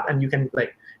to start, and you can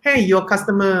like, hey, your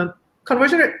customer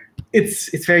conversion rate.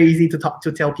 It's very easy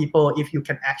to tell people if you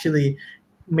can actually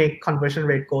make conversion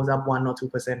rate goes up 1 or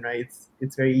 2%, right?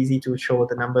 It's very easy to show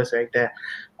the numbers right there.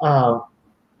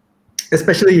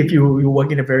 Especially if you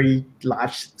work in a very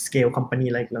large scale company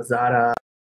like Lazada,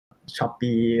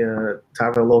 Shopee,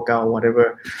 Traveloka, or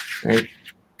whatever, right?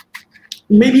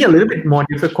 Maybe a little bit more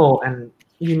difficult, and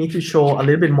you need to show a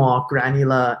little bit more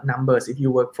granular numbers if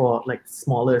you work for like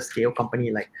smaller scale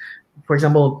company. Like for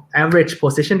example, average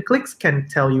position clicks can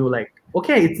tell you like,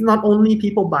 okay, it's not only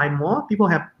people buy more, people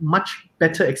have much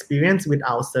better experience with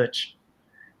our search.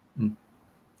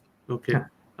 Okay.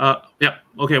 Yeah.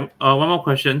 Okay. One more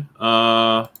question.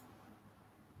 How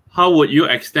would you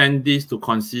extend this to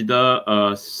consider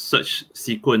a search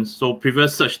sequence? So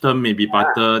previous search term may be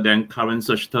butter, then current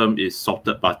search term is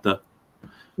salted butter.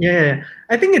 Yeah,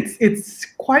 I think it's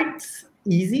quite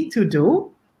easy to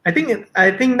do. I think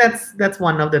that's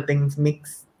one of the things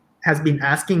Mix has been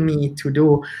asking me to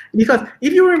do, because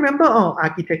if you remember our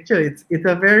architecture, it's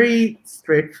a very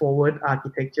straightforward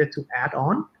architecture to add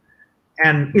on,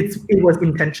 and it was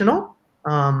intentional.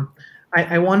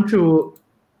 I want to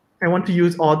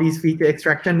use all these feature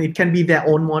extraction. It can be their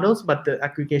own models, but the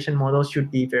aggregation models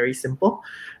should be very simple.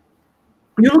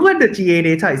 You look at the GA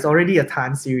data, it's already a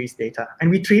time series data, and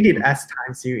we treat it as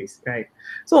time series, right?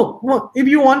 So if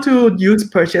you want to use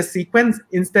purchase sequence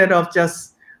instead of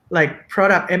just like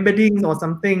product embeddings or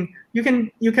something, you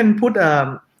can put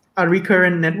a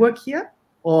recurrent network here,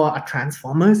 or a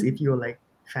transformers if you're like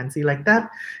fancy like that.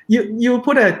 You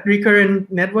put a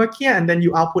recurrent network here, and then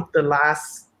you output the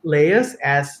last layers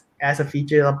as as a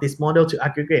feature of this model to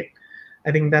aggregate.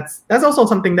 I think that's also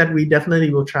something that we definitely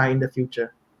will try in the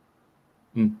future.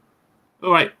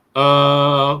 All right.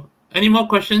 Any more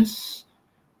questions?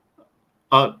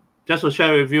 Just to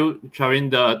share with you, Charin,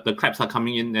 the claps are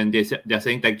coming in and they're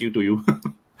saying thank you to you.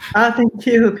 Thank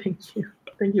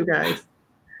you, guys.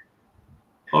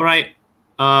 All right.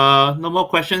 No more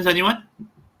questions, anyone?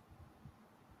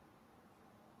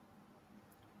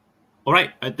 All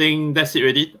right. I think that's it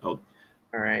already. Oh.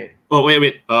 All right. Oh,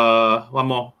 wait. One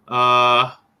more.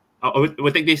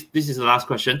 We'll take this. This is the last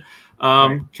question.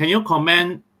 Right. Can you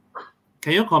comment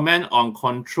on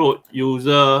controlled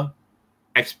user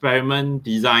experiment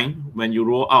design when you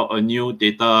roll out a new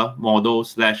data model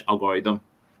 / algorithm?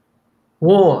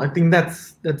 Whoa, I think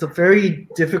that's a very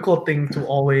difficult thing to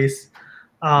always.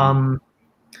 I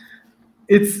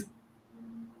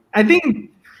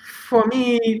think for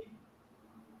me,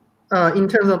 in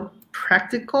terms of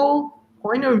practical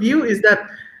point of view, is that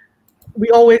we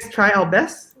always try our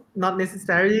best, not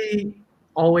necessarily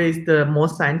always the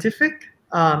most scientific,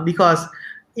 because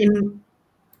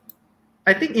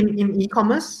I think in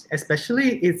e-commerce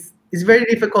especially, it's very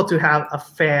difficult to have a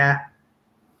fair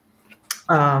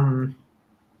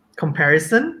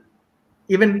comparison,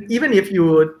 even if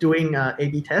you're doing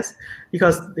A/B test,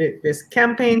 because there's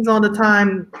campaigns all the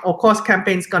time. Of course,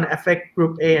 campaigns gonna affect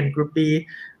group A and group B,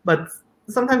 but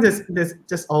sometimes there's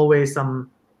just always some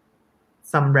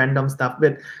random stuff.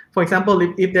 But for example,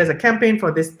 if there's a campaign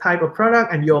for this type of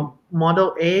product and your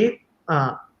model A,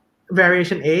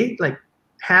 variation A, like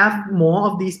have more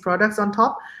of these products on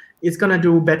top, it's gonna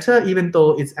do better, even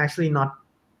though it's actually not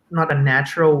a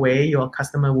natural way your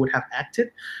customer would have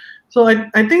acted. So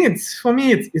I think for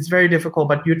me it's very difficult,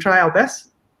 but you try our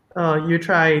best. You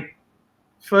try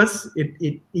first.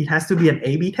 It has to be an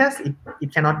A/B test.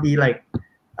 It cannot be like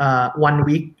 1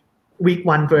 week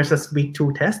 1 versus week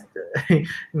 2 test. I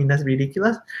mean, that's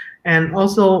ridiculous. And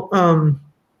also,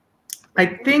 I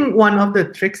think one of the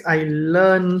tricks I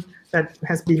learned that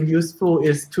has been useful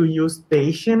is to use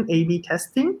Bayesian A/B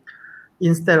testing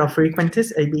instead of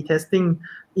frequentist A/B testing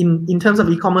in terms of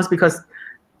e-commerce, because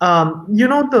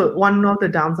one of the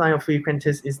downside of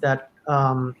frequentist is that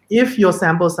if your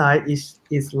sample size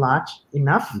is large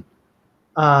enough,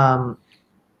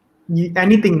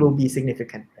 anything will be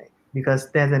significant, right? Because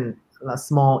there's a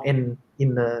small n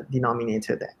in the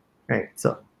denominator there, right?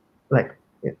 So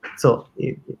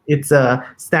it's a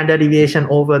standard deviation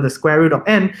over the square root of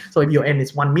n. So if your n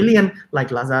is 1 million, like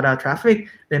Lazada traffic,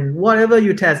 then whatever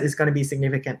you test is going to be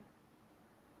significant,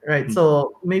 right?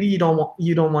 So maybe you don't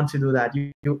want to do that.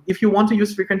 If you want to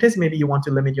use frequentist, maybe you want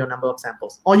to limit your number of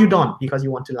samples, or you don't because you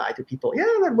want to lie to people. Yeah,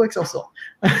 that works also.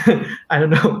 I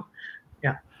don't know.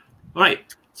 Yeah. All right.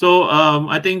 So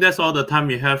I think that's all the time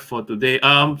we have for today.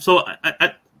 So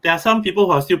there are some people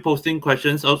who are still posting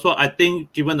questions. Also, I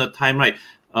think given the time, right,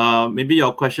 maybe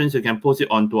your questions, you can post it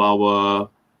onto our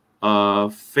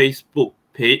Facebook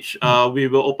page. We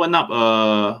will open up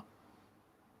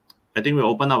I think we'll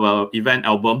open up an event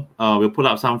album. We'll put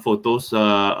up some photos,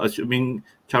 assuming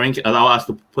Charin can allow us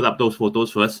to put up those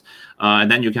photos first. And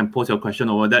then you can post your question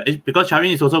over there. Because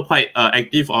Charin is also quite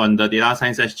active on the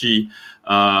DataScience SG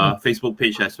Facebook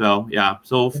page as well. Yeah,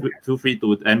 so feel free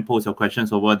to then post your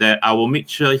questions over there. I will make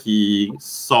sure he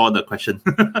saw the question.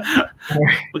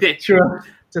 Okay. Sure.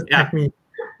 Just tag me.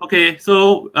 Okay,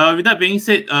 so with that being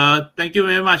said, thank you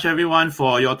very much, everyone,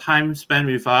 for your time spent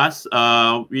with us.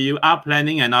 We are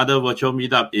planning another virtual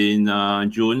meetup in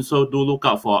June, so do look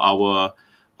out for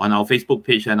on our Facebook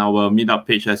page and our meetup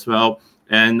page as well.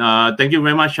 And thank you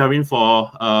very much, Charin,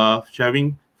 for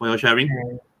your sharing.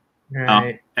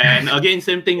 Right. And again,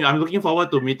 same thing. I'm looking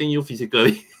forward to meeting you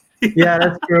physically. Yeah,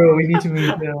 that's true. We need to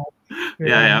meet.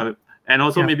 Yeah. And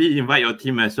also maybe invite your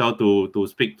team as well to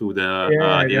speak to the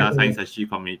DataScience SG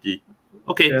community.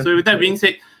 Okay, so with that being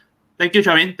said, thank you,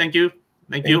 Charin. Thank you.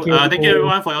 Thank you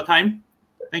everyone for your time.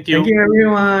 Thank you. Thank you,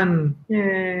 everyone.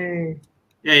 Yay.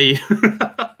 Yay.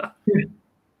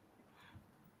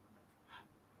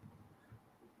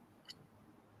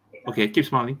 Okay, keep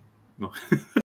smiling. No.